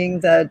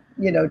writing that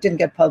didn't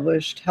get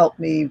published helped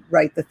me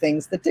write the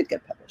things that did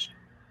get published.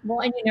 Well,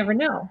 and you never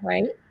know,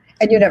 right?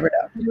 And you never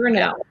know. You never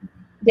know.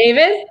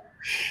 David?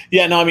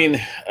 Yeah, no, I mean,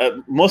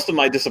 most of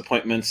my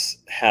disappointments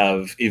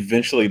have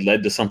eventually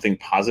led to something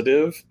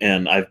positive,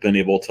 and I've been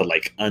able to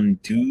like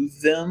undo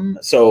them.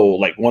 So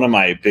like one of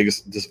my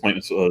biggest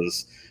disappointments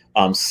was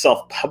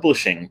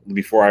self-publishing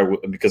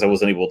because I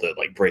wasn't able to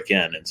like break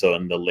in. And so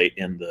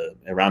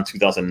around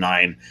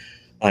 2009,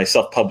 I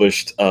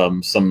self-published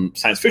some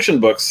science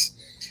fiction books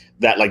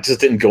that like just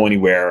didn't go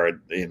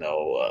anywhere.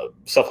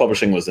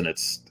 Self-publishing was in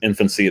its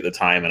infancy at the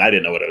time, and I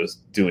didn't know what I was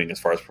doing as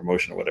far as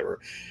promotion or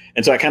whatever.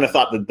 And so I kind of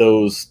thought that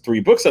those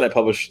 3 books that I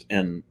published,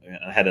 and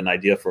I had an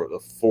idea for the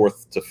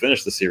 4th to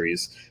finish the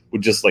series, were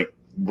just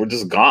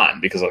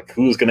gone, because like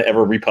who's going to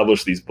ever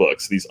republish these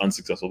books, these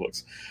unsuccessful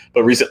books?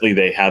 But recently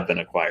they have been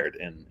acquired,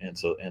 and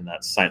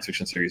that science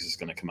fiction series is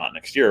going to come out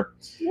next year.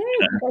 Yeah,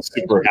 and I'm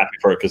super happy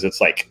for it, because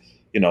it's like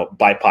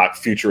BIPOC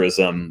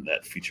futurism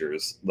that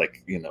features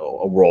like,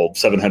 a world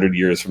 700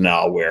 years from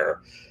now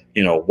where,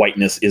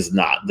 whiteness is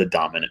not the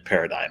dominant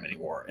paradigm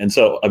anymore. And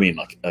so, I mean,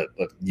 like a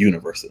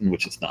universe in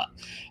which it's not.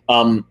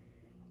 And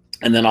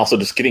then also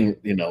just getting,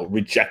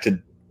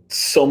 rejected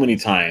so many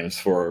times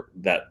for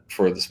the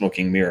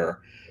Smoking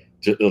Mirror,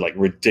 like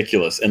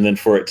ridiculous. And then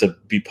for it to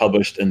be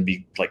published and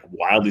be like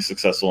wildly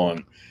successful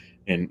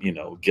and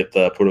get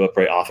the Puerto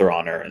Upright author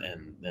honor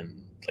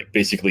and like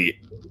basically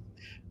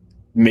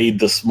made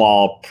the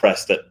small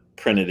press that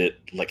printed it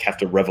like have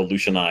to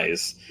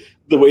revolutionize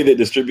the way they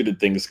distributed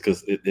things,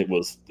 because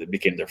it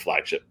became their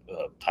flagship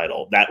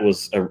title. That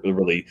was a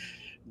really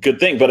good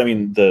thing. But I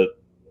mean, the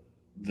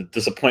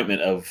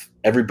disappointment of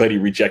everybody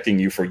rejecting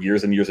you for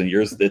years and years and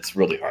years, it's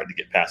really hard to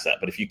get past that.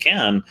 But if you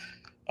can,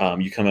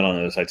 you come in on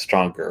the other side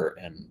stronger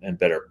and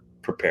better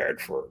prepared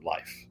for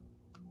life.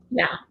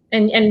 Yeah.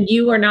 And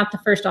you are not the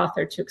first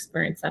author to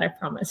experience that, I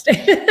promised.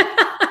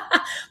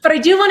 But I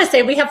do want to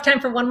say, we have time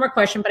for one more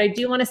question, but I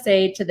do want to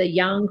say to the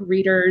young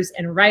readers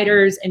and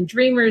writers and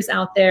dreamers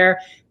out there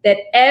that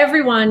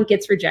everyone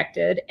gets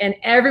rejected and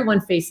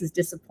everyone faces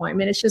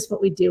disappointment. It's just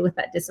what we do with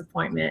that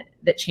disappointment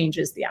that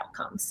changes the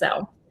outcome.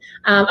 So,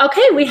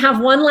 okay, we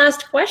have one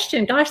last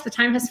question. Gosh, the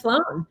time has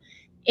flown.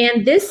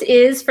 And this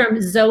is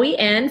from Zoe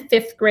N.,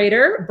 5th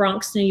grader,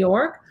 Bronx, New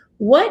York.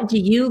 What do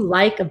you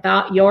like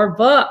about your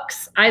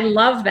books? I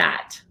love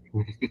that.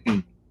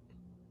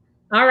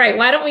 All right,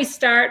 why don't we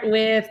start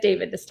with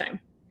David this time?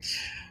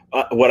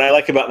 What I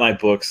like about my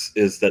books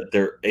is that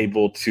they're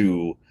able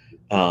to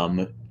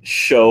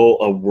show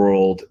a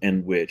world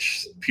in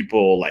which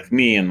people like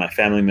me and my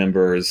family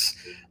members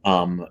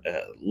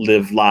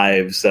live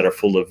lives that are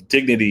full of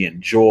dignity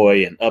and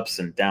joy and ups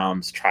and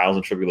downs, trials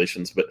and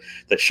tribulations, but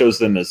that shows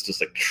them as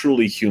just like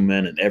truly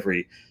human in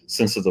every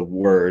sense of the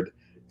word.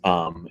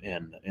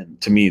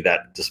 And to me,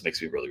 that just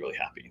makes me really, really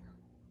happy.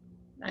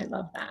 I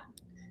love that.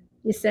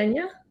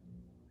 Yesenia?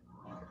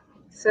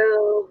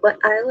 So what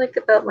I like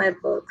about my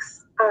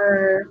books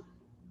are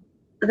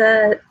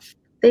that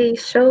they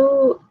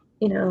show,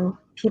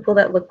 people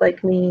that look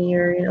like me,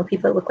 or,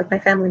 people that look like my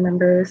family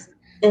members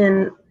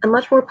in a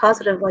much more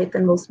positive light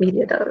than most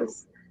media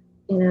does.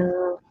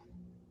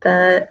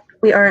 That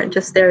we aren't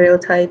just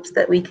stereotypes,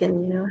 that we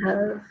can,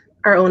 have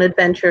our own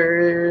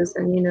adventures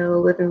and,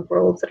 live in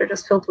worlds that are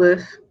just filled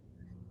with,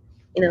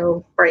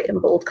 bright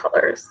and bold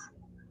colors.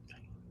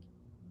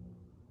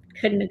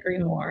 Couldn't agree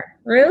more.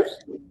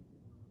 Ruth?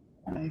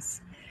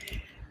 Nice.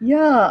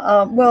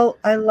 Yeah, well,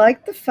 I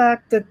like the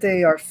fact that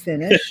they are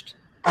finished.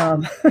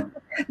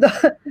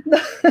 The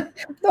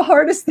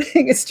hardest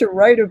thing is to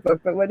write a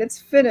book, but when it's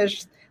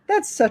finished,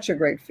 that's such a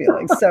great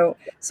feeling. So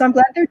I'm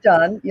glad they're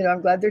done.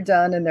 I'm glad they're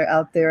done and they're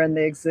out there and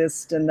they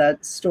exist, and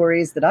that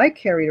stories that I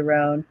carried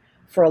around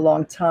for a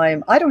long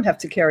time, I don't have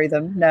to carry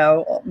them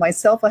now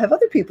myself. I have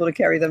other people to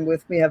carry them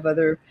with me. I have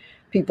other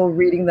people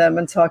reading them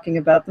and talking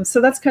about them.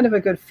 So that's kind of a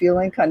good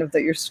feeling, kind of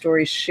that your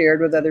story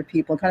shared with other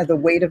people, kind of the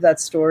weight of that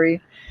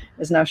story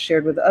is now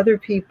shared with other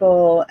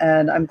people.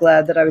 And I'm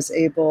glad that I was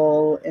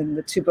able, in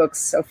the 2 books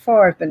so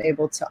far, I've been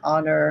able to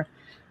honor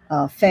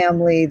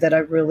family that I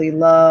really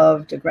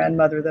loved, a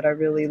grandmother that I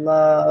really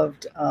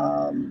loved,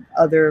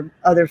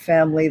 other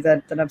family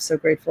that I'm so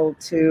grateful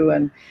to,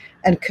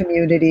 and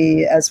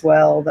community as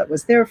well that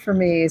was there for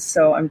me.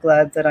 So I'm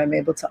glad that I'm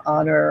able to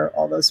honor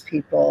all those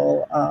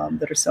people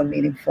that are so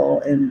meaningful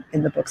in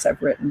the books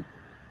I've written.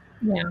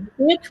 Yeah,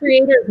 being a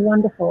creator is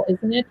wonderful,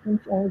 isn't it? Don't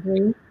you all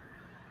agree?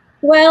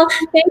 Well,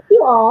 thank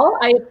you all.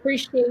 I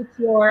appreciate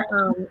your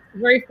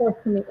very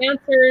forthcoming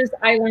answers.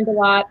 I learned a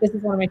lot. This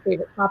is one of my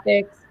favorite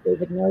topics.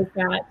 David knows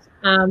that.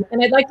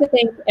 And I'd like to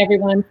thank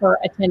everyone for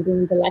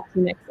attending the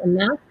Latinx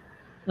Enough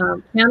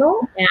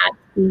panel at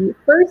the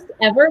first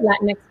ever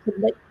Latinx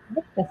Kidlit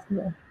Book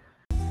Festival.